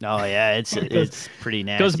YouTube. Oh yeah, it's pretty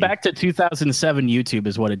nasty. Goes back to 2007 YouTube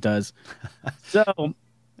is what it does. So,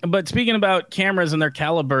 but speaking about cameras and their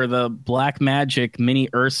caliber, the Blackmagic Mini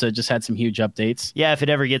Ursa just had some huge updates. Yeah, if it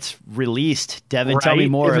ever gets released. Devin, tell me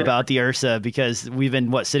more about the Ursa, because we've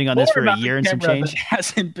been sitting on this for a year and some change. It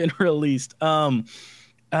hasn't been released.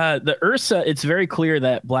 The Ursa, it's very clear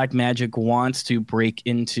that Blackmagic wants to break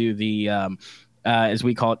into the as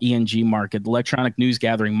we call it, ENG market, the electronic news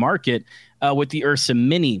gathering market, with the Ursa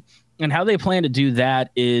Mini. And how they plan to do that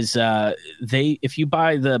is if you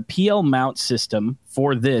buy the PL mount system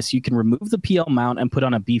for this, you can remove the PL mount and put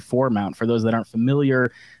on a B4 mount. For those that aren't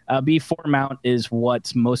familiar, B4 mount is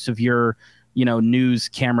what most of your news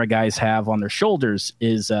camera guys have on their shoulders,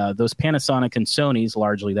 is those Panasonic and Sonys.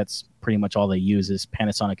 Largely, that's pretty much all they use is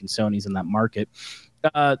Panasonic and Sonys in that market.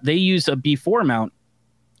 They use a B4 mount.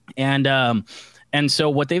 And so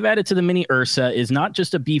what they've added to the Mini Ursa is not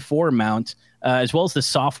just a B4 mount, as well as the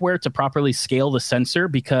software to properly scale the sensor,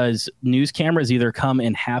 because news cameras either come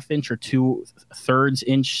in 1/2 inch or 2/3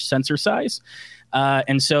 inch sensor size.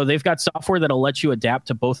 And so they've got software that'll let you adapt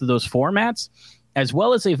to both of those formats, as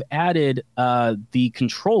well as they've added the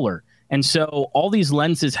controller. And so all these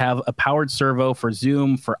lenses have a powered servo for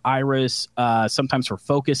zoom, for iris, sometimes for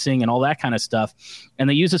focusing and all that kind of stuff. And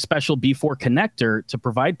they use a special B4 connector to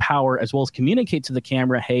provide power, as well as communicate to the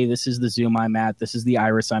camera, hey, this is the zoom I'm at, this is the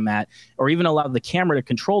iris I'm at, or even allow the camera to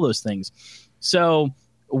control those things. So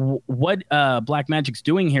what Blackmagic's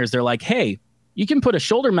doing here is they're like, hey, you can put a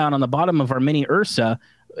shoulder mount on the bottom of our Mini Ursa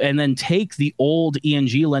and then take the old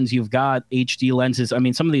ENG lens you've got, HD lenses. I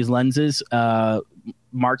mean, some of these lenses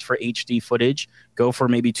marked for HD footage go for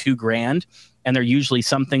maybe $2,000, and they're usually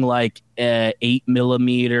something like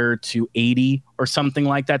 8mm to 80 or something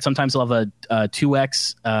like that. Sometimes they'll have a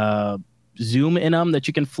 2x zoom in them that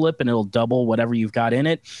you can flip, and it'll double whatever you've got in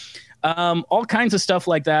it. All kinds of stuff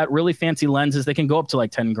like that. Really fancy lenses. They can go up to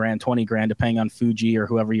like $10,000, $20,000, depending on Fuji or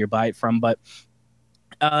whoever you buy it from. But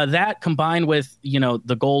that combined with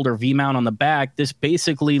the gold or V mount on the back, this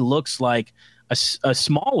basically looks like a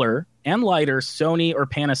smaller and lighter Sony or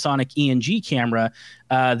Panasonic ENG camera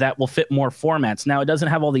that will fit more formats. Now, it doesn't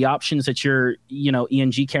have all the options that your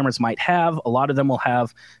ENG cameras might have. A lot of them will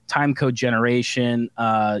have time code generation,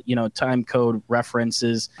 time code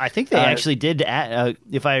references. I think they actually did add,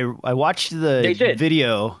 if I watched the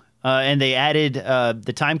video, and they added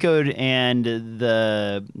the time code and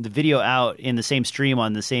the video out in the same stream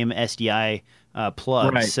on the same SDI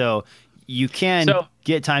plug. Right. So you can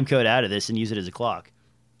get time code out of this and use it as a clock.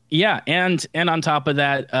 Yeah, and on top of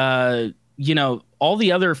that, all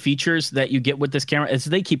the other features that you get with this camera, as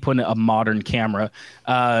they keep putting a modern camera,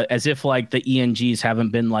 as if like the ENGs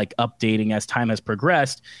haven't been like updating as time has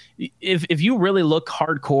progressed. If you really look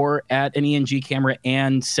hardcore at an ENG camera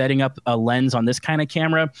and setting up a lens on this kind of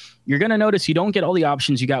camera, you're going to notice you don't get all the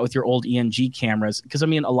options you got with your old ENG cameras. Because, I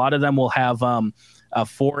mean, a lot of them will have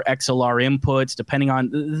 4 XLR inputs, depending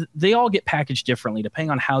on, they all get packaged differently depending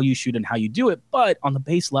on how you shoot and how you do it. But on the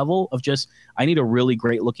base level of just, I need a really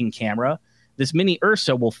great looking camera, this mini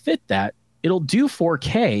Ursa will fit that. It'll do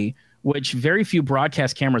 4K, which very few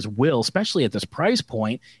broadcast cameras will, especially at this price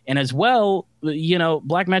point. And as well,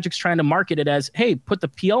 Blackmagic's trying to market it as, hey, put the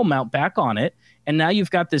PL mount back on it. And now you've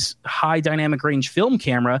got this high dynamic range film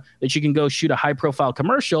camera that you can go shoot a high profile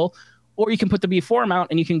commercial, or you can put the B4 mount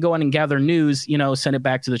and you can go in and gather news, send it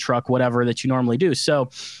back to the truck, whatever that you normally do. So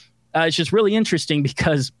it's just really interesting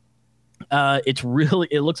because it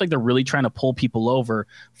looks like they're really trying to pull people over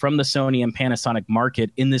from the Sony and Panasonic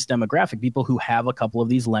market in this demographic. People who have a couple of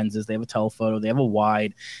these lenses, they have a telephoto, they have a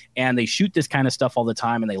wide, and they shoot this kind of stuff all the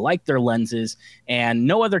time, and they like their lenses. And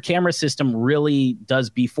no other camera system really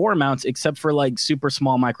does B4 mounts except for like super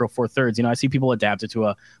small micro four thirds. I see people adapt it to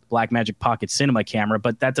a Blackmagic Pocket Cinema camera,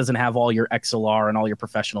 but that doesn't have all your XLR and all your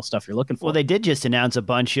professional stuff you're looking for. Well, they did just announce a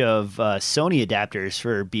bunch of Sony adapters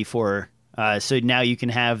for B4. So now you can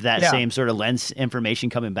have that same sort of lens information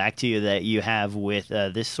coming back to you that you have with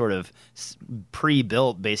this sort of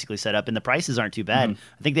pre-built basically setup, and the prices aren't too bad.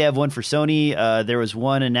 I think they have one for Sony. There was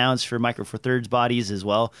one announced for Micro Four Thirds bodies as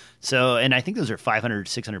well. So, and I think those are $500,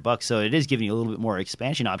 $600. So it is giving you a little bit more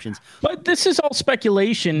expansion options. But this is all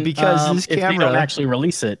speculation because this camera, if they don't actually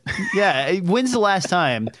release it. Yeah, when's the last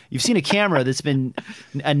time you've seen a camera that's been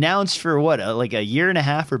announced for like a year and a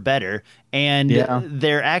half or better? And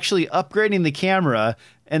they're actually upgrading the camera,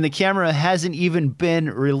 and the camera hasn't even been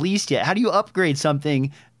released yet. How do you upgrade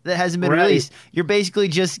something that hasn't been released? You're basically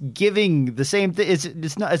just giving the same thing. It's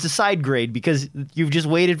a side grade because you've just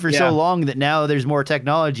waited for so long that now there's more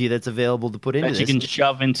technology that's available to put into this. You can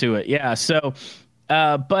shove into it. Yeah. So,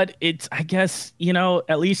 but it's, I guess,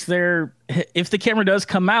 at least if the camera does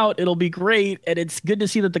come out, it'll be great. And it's good to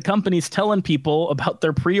see that the company's telling people about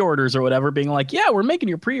their pre-orders or whatever, being like, yeah, we're making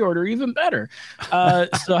your pre-order even better.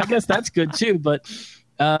 So I guess that's good too. But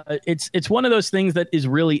it's one of those things that is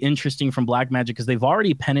really interesting from Blackmagic because they've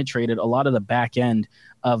already penetrated a lot of the back end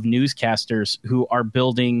of newscasters who are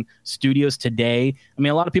building studios today. I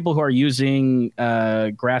mean, a lot of people who are using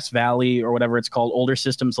Grass Valley or whatever it's called, older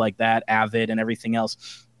systems like that, Avid and everything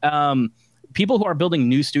else. People who are building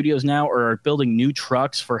new studios now or are building new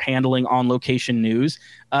trucks for handling on-location news,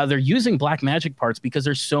 they're using Blackmagic parts because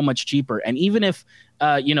they're so much cheaper. And even if,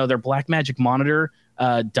 their Blackmagic monitor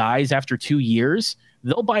dies after 2 years,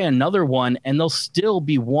 they'll buy another one and they'll still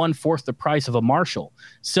be 1/4 the price of a Marshall.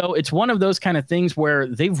 So it's one of those kind of things where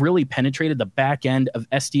they've really penetrated the back end of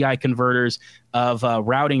SDI converters, of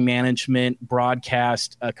routing management,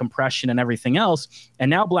 broadcast, compression, and everything else. And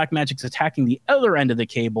now Blackmagic's attacking the other end of the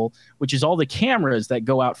cable, which is all the cameras that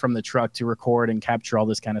go out from the truck to record and capture all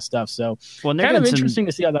this kind of stuff. So kind of interesting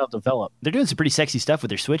to see how that'll develop. They're doing some pretty sexy stuff with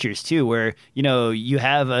their switchers too, where, you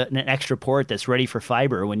have an extra port that's ready for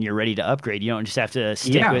fiber when you're ready to upgrade. You don't just have to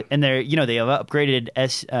stick with, and they have upgraded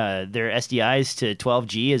their SDIs to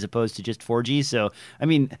 12G as opposed to just 4G. So, I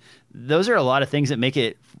mean, those are a lot of things that make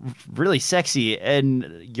it really sexy.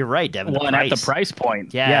 And you're right, Devin. Well, and at the price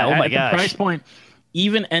point. Yeah, oh my gosh. The price point,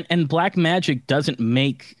 even and Blackmagic doesn't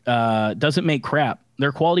make crap.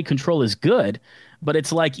 Their quality control is good, but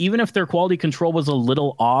it's like even if their quality control was a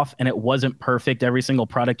little off and it wasn't perfect every single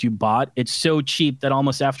product you bought, it's so cheap that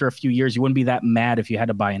almost after a few years you wouldn't be that mad if you had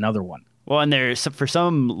to buy another one. Well, and there's for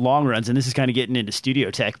some long runs, and this is kind of getting into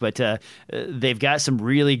studio tech, but they've got some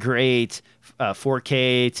really great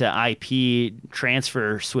 4K to IP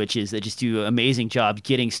transfer switches that just do an amazing job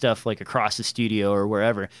getting stuff like across the studio or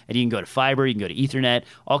wherever. And you can go to fiber, you can go to Ethernet,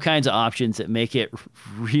 all kinds of options that make it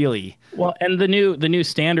really well. And the new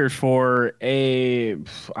standard for I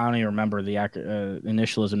don't even remember the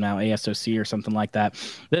initialism now, ASOC or something like that.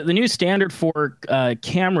 The new standard for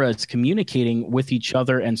cameras communicating with each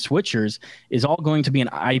other and switchers is all going to be an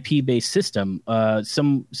IP-based system,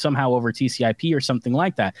 somehow over TCP or something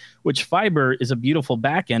like that, which fiber is a beautiful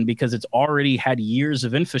backend because it's already had years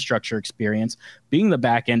of infrastructure experience being the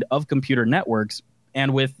backend of computer networks.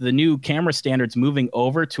 And with the new camera standards moving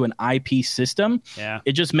over to an IP system,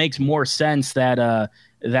 it just makes more sense that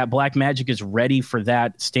that Blackmagic is ready for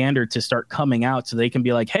that standard to start coming out so they can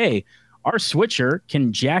be like, hey, our switcher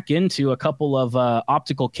can jack into a couple of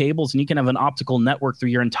optical cables, and you can have an optical network through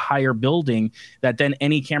your entire building that then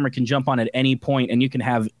any camera can jump on at any point, and you can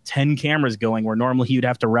have 10 cameras going where normally you'd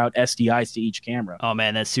have to route SDIs to each camera. Oh,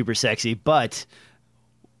 man, that's super sexy. But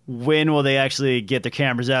when will they actually get their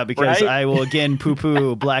cameras out? Because Right? I will again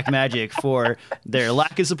poo-poo Blackmagic for their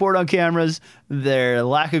lack of support on cameras, their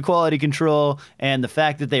lack of quality control, and the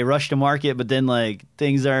fact that they rush to market, but then like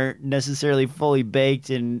things aren't necessarily fully baked.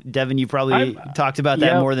 And Devin, you probably talked about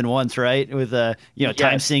that more than once, right? With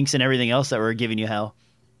time sinks and everything else that were giving you hell.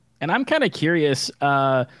 And I'm kind of curious,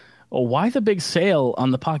 why the big sale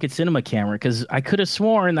on the Pocket Cinema camera? Because I could have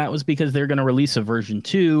sworn that was because they're going to release a version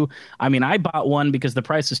 2. I mean, I bought one because the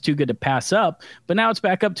price is too good to pass up, but now it's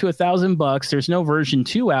back up to $1,000. There's no version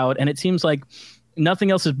 2 out, and it seems like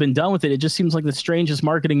nothing else has been done with it. It just seems like the strangest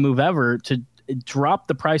marketing move ever to drop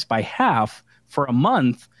the price by half for a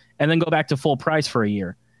month and then go back to full price for a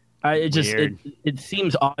year. It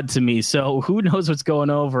seems odd to me. So who knows what's going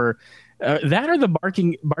over? That or the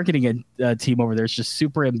marketing team over there is just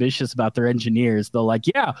super ambitious about their engineers. They're like,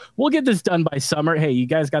 yeah, we'll get this done by summer. Hey, you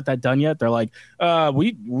guys got that done yet? They're like,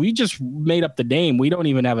 we just made up the name. We don't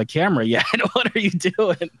even have a camera yet. What are you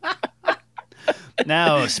doing?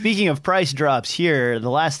 Now, speaking of price drops here,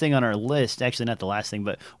 the last thing on our list, actually not the last thing,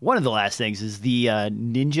 but one of the last things is the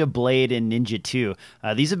Ninja Blade and Ninja 2.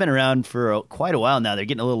 These have been around for quite a while now. They're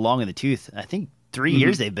getting a little long in the tooth. I think 3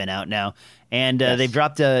 years they've been out now. And they've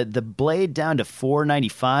dropped the Blade down to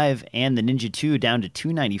 $495 and the Ninja 2 down to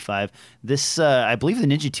 $295. This, I believe the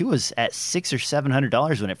Ninja 2 was at $600 or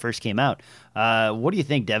 $700 when it first came out. What do you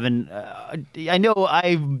think, Devin? I know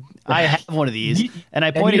I have one of these, and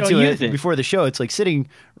I pointed to it before the show. It's like sitting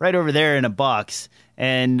right over there in a box,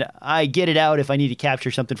 and I get it out if I need to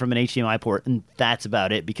capture something from an HDMI port, and that's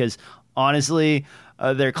about it, because honestly,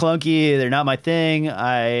 they're clunky. They're not my thing.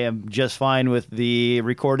 I am just fine with the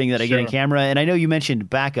recording that I get in camera. And I know you mentioned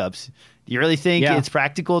backups. Do you really think it's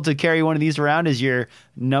practical to carry one of these around as your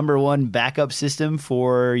number one backup system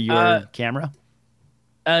for your camera?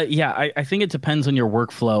 I think it depends on your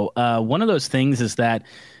workflow. One of those things is that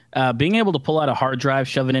being able to pull out a hard drive,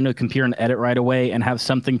 shove it into a computer and edit right away and have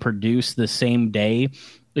something produced the same day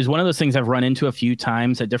is one of those things I've run into a few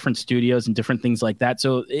times at different studios and different things like that.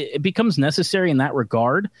 So it becomes necessary in that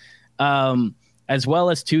regard. As well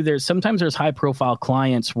as too, there's high profile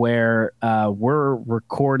clients where we're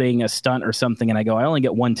recording a stunt or something and I only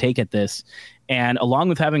get one take at this. And along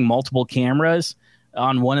with having multiple cameras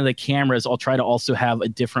on one of the cameras, I'll try to also have a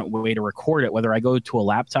different way to record it, whether I go to a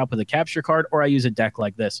laptop with a capture card or I use a deck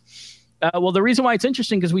like this. Well, the reason why it's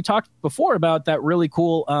interesting, because we talked before about that really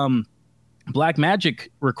cool Blackmagic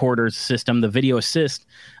recorder system, the Video Assist,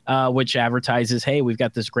 which advertises, hey, we've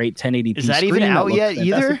got this great 1080p. Is that even out yet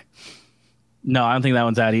either? No, I don't think that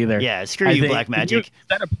one's out either. Yeah, screw you, Blackmagic. Is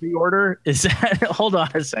that a pre-order? Is that? Hold on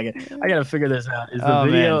a second. I got to figure this out. Is the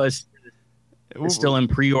Video Assist still in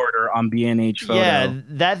pre-order on B&H Photo? Yeah,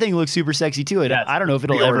 that thing looks super sexy too. And I don't know if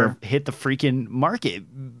it'll ever hit the freaking market.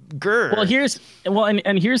 Grr.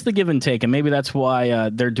 And here's the give and take, and maybe that's why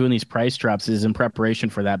they're doing these price drops is in preparation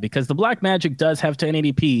for that, because the Blackmagic does have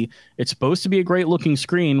 1080p. It's supposed to be a great looking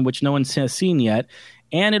screen, which no one has seen yet,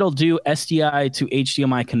 and it'll do SDI to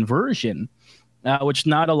HDMI conversion, which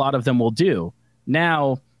not a lot of them will do.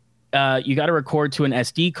 Now, you got to record to an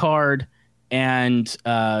SD card, and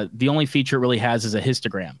the only feature it really has is a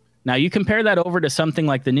histogram. Now, you compare that over to something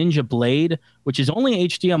like the Ninja Blade, which is only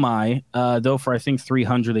HDMI, though for, I think,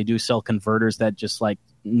 $300, they do sell converters that just, like,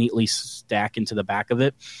 neatly stack into the back of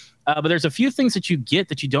it. But there's a few things that you get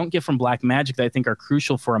that you don't get from Blackmagic that I think are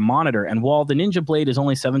crucial for a monitor. And while the Ninja Blade is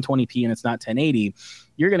only 720p and it's not 1080,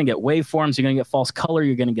 you're going to get waveforms, you're going to get false color,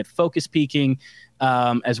 you're going to get focus peaking,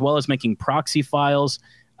 as well as making proxy files.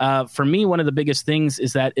 For me, one of the biggest things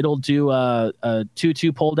is that it'll do a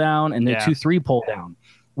 2.2 pull down and a 2.3 pull down,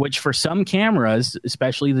 which for some cameras,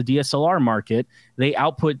 especially the DSLR market, they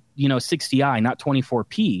output 60i, not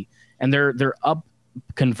 24p, and they're up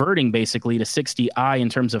converting basically to 60i in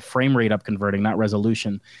terms of frame rate up converting, not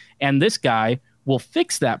resolution. And this guy will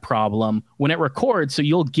fix that problem when it records, so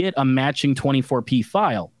you'll get a matching 24p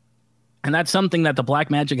file. And that's something that the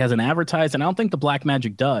Blackmagic hasn't advertised, and I don't think the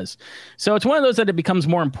Blackmagic does. So it's one of those that it becomes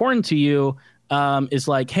more important to you. Is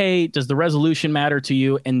like, hey, does the resolution matter to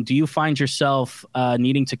you? And do you find yourself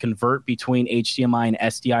needing to convert between HDMI and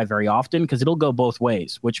SDI very often? Because it'll go both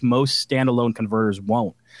ways, which most standalone converters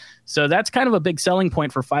won't. So that's kind of a big selling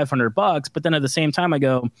point for $500. But then at the same time, I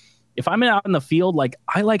go, if I'm out in the field, like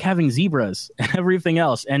I like having zebras and everything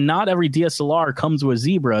else. And not every DSLR comes with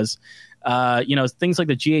zebras. Things like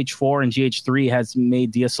the GH4 and GH3 has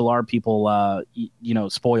made DSLR people,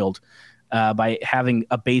 spoiled. By having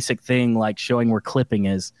a basic thing like showing where clipping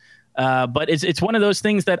is. But it's one of those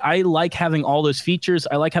things that I like having all those features.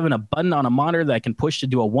 I like having a button on a monitor that I can push to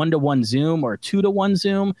do a 1-to-1 zoom or a 2-to-1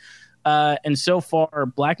 zoom. And so far,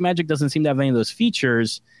 Blackmagic doesn't seem to have any of those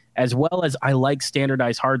features. as well as I like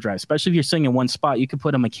standardized hard drives, especially if you're sitting in one spot. You could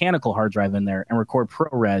put a mechanical hard drive in there and record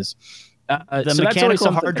ProRes. The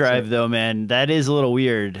mechanical hard drive, though, man, that is a little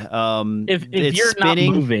weird. If you're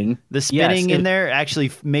spinning, not moving, the spinning in there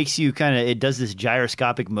actually makes you it does this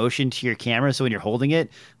gyroscopic motion to your camera. So when you're holding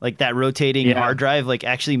it, like that rotating hard drive, like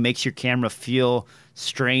actually makes your camera feel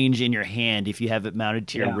strange in your hand if you have it mounted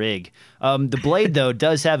to your rig. The Blade, though,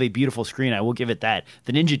 does have a beautiful screen. I will give it that.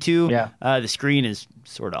 The Ninja 2, the screen is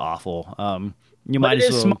sort of awful. But it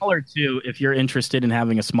is smaller, too, if you're interested in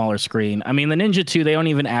having a smaller screen. I mean, the Ninja 2, they don't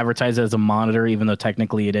even advertise it as a monitor, even though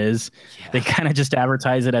technically it is. Yeah. They kind of just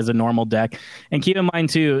advertise it as a normal deck. And keep in mind,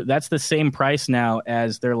 too, that's the same price now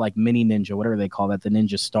as their like mini Ninja, whatever they call that, the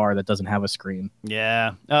Ninja Star that doesn't have a screen.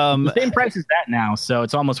 Yeah. The same price as that now, so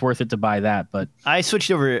it's almost worth it to buy that. But I switched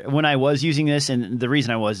over when I was using this, and the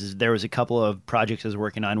reason I was is there was a couple of projects I was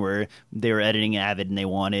working on where they were editing Avid and they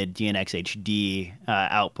wanted DNX HD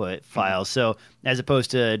output files. So as opposed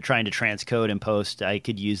to trying to transcode and post, I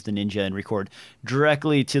could use the Ninja and record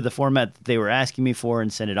directly to the format that they were asking me for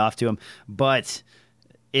and send it off to them. But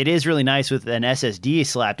it is really nice with an SSD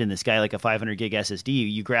slapped in this guy, like a 500 gig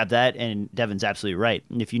SSD. You grab that, and Devin's absolutely right.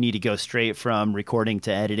 If you need to go straight from recording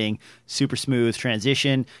to editing, super smooth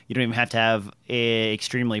transition. You don't even have to have a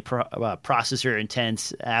extremely processor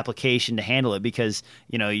intense application to handle it because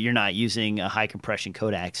you're not using a high compression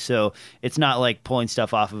codec. So it's not like pulling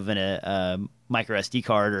stuff off of a micro SD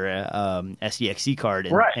card or a SDXC card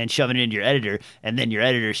and shoving it into your editor, and then your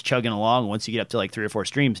editor's chugging along once you get up to like 3 or 4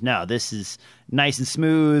 streams. No, this is nice and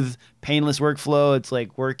smooth, painless workflow. It's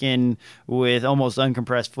like working with almost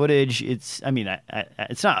uncompressed footage. It's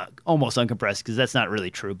not almost uncompressed because that's not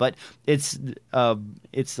really true, but it's a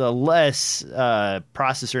less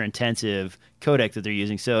processor intensive codec that they're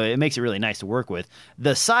using, so it makes it really nice to work with.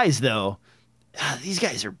 The size, though, these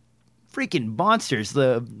guys are freaking monsters.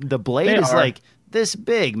 The Blade is like this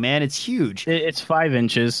big, man. It's huge. It's 5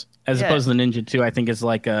 inches as opposed to the Ninja 2. I think it's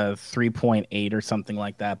like a 3.8 or something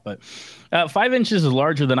like that. But 5 inches is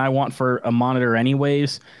larger than I want for a monitor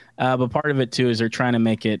anyways. But part of it, too, is they're trying to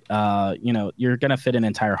make it, you're going to fit an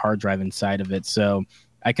entire hard drive inside of it. So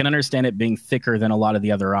I can understand it being thicker than a lot of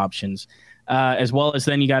the other options. As well as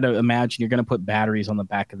then you got to imagine you're going to put batteries on the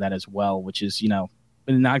back of that as well, which is,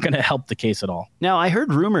 not going to help the case at all. Now, I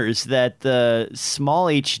heard rumors that the small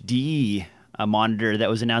HD monitor that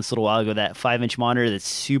was announced a little while ago, that 5-inch monitor that's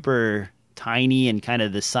super tiny and kind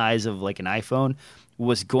of the size of like an iPhone,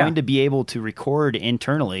 was going to be able to record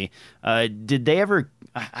internally. Did they ever...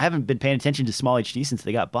 I haven't been paying attention to small HD since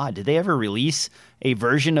they got bought. Did they ever release a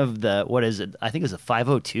version of the... What is it? I think it was a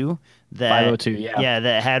 502? 502, yeah. Yeah,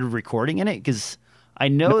 that had recording in it, because... I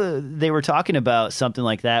know they were talking about something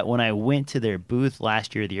like that when I went to their booth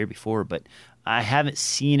last year or the year before, but I haven't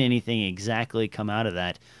seen anything exactly come out of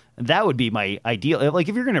that. That would be my ideal. Like,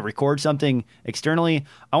 if you're going to record something externally,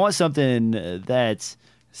 I want something that's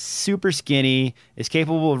super skinny, is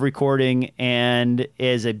capable of recording, and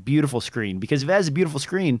is a beautiful screen. Because if it has a beautiful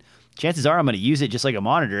screen, chances are I'm going to use it just like a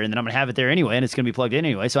monitor, and then I'm going to have it there anyway, and it's going to be plugged in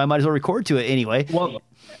anyway, so I might as well record to it anyway. Well,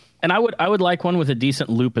 and I would like one with a decent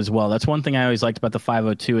loop as well. That's one thing I always liked about the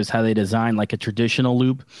 502 is how they design like a traditional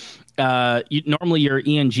loop. Normally your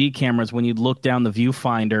ENG cameras, when you look down the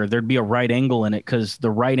viewfinder, there'd be a right angle in it because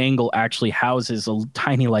the right angle actually houses a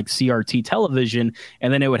tiny like CRT television,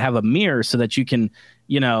 and then it would have a mirror so that you can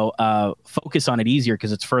focus on it easier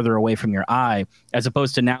because it's further away from your eye, as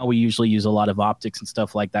opposed to now we usually use a lot of optics and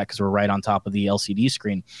stuff like that because we're right on top of the LCD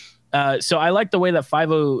screen. So I like the way that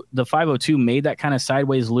the 502 made that kind of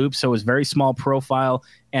sideways loop. So it was very small profile,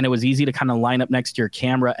 and it was easy to kind of line up next to your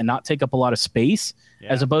camera and not take up a lot of space,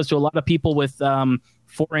 as opposed to a lot of people with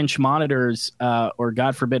 4-inch monitors or,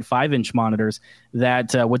 God forbid, 5-inch monitors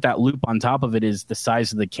that with that loop on top of it is the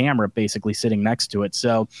size of the camera basically sitting next to it.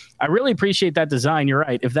 So I really appreciate that design. You're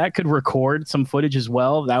right. If that could record some footage as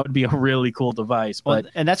well, that would be a really cool device. But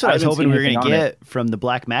and that's what I was hoping we were going to get from the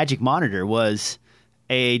Blackmagic monitor was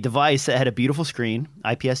a device that had a beautiful screen,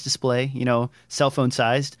 IPS display, cell phone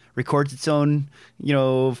sized, records its own,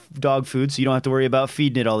 dog food, so you don't have to worry about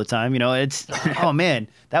feeding it all the time. It's oh man,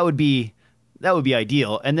 that would be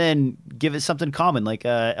ideal. And then give it something common like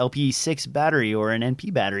a LP6 battery or an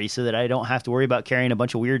NP battery, so that I don't have to worry about carrying a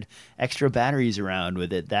bunch of weird extra batteries around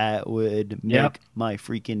with it. That would make my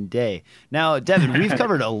freaking day. Now, Devin, we've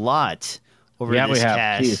covered a lot over Yeah, this we have.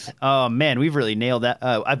 cast. Jeez. Oh man, we've really nailed that.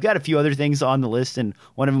 I've got a few other things on the list, and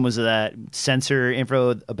one of them was that sensor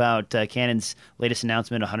info about Canon's latest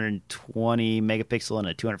announcement: 120 megapixel and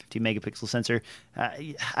a 250 megapixel sensor.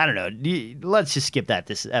 I don't know. Let's just skip that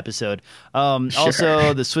this episode.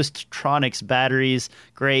 Also, the Swisstronics batteries.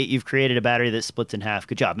 Great, you've created a battery that splits in half.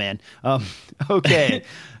 Good job, man. Okay.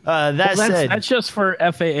 That's just for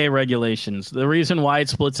FAA regulations. The reason why it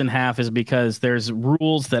splits in half is because there's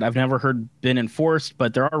rules that I've never heard been enforced,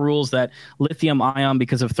 but there are rules that lithium ion,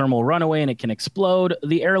 because of thermal runaway and it can explode,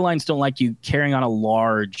 the airlines don't like you carrying on a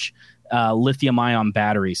large lithium ion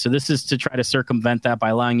battery. So this is to try to circumvent that by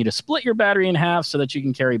allowing you to split your battery in half so that you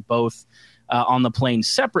can carry both on the plane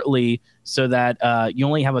separately, so that you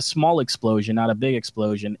only have a small explosion, not a big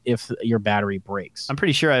explosion, if your battery breaks. I'm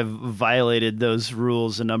pretty sure I've violated those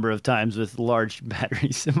rules a number of times with large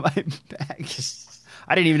batteries in my bag.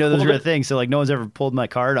 I didn't even know those were a thing, so like no one's ever pulled my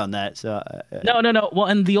card on that. So No. Well,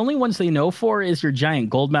 and the only ones they know for is your giant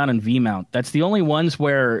gold mount and V mount. That's the only ones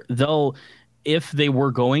where they'll, if they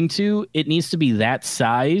were going to, it needs to be that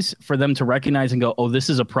size for them to recognize and go, oh, this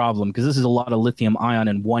is a problem, because this is a lot of lithium ion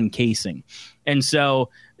in one casing. And so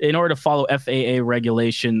in order to follow FAA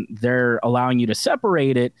regulation, they're allowing you to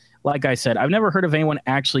separate it. Like I said, I've never heard of anyone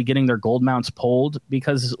actually getting their gold mounts pulled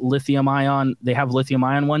because lithium ion, they have lithium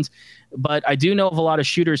ion ones. But I do know of a lot of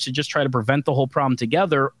shooters to just try to prevent the whole problem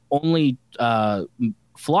together, only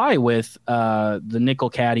fly with the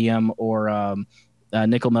nickel cadmium or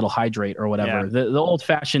nickel metal hydrate or whatever, the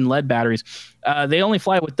old-fashioned lead batteries. They only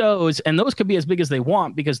fly with those, and those could be as big as they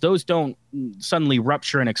want because those don't suddenly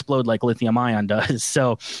rupture and explode like lithium ion does.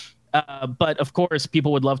 So, but of course,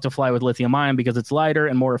 people would love to fly with lithium ion because it's lighter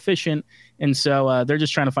and more efficient, and so they're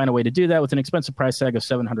just trying to find a way to do that with an expensive price tag of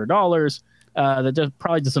 $700. That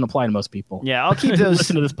probably doesn't apply to most people. Yeah, I'll keep those.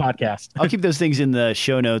 Listen to this podcast. I'll keep those things in the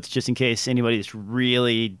show notes just in case anybody's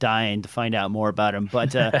really dying to find out more about them.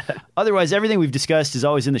 But otherwise, everything we've discussed is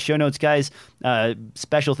always in the show notes, guys.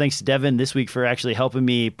 Special thanks to Devin this week for actually helping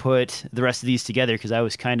me put the rest of these together, because I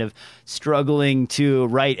was kind of struggling to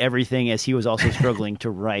write everything as he was also struggling to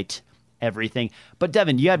write everything. But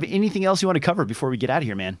Devin, you have anything else you want to cover before we get out of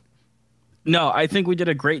here, man? No, I think we did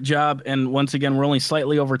a great job, and once again, we're only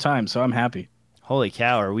slightly over time, so I'm happy. Holy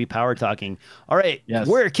cow, are we power talking? All right, yes.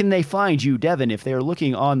 Where can they find you, Devin, if they are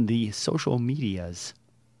looking on the social medias?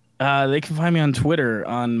 They can find me on Twitter,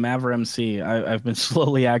 on MavRMC. I've been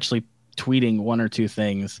slowly actually tweeting one or two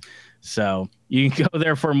things, so you can go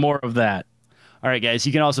there for more of that. All right, guys,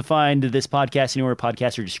 you can also find this podcast anywhere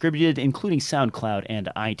podcasts are distributed, including SoundCloud and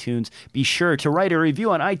iTunes. Be sure to write a review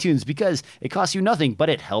on iTunes because it costs you nothing, but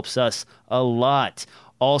it helps us a lot.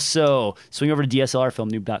 Also, swing over to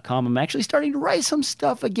DSLRfilmnoob.com. I'm actually starting to write some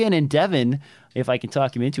stuff again, and Devin, if I can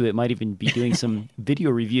talk him into it, might even be doing some video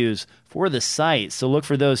reviews for the site. So look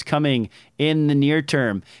for those coming in the near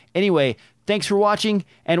term. Anyway, thanks for watching,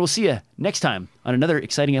 and we'll see you next time on another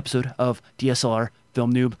exciting episode of DSLR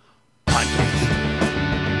Film Noob Podcast.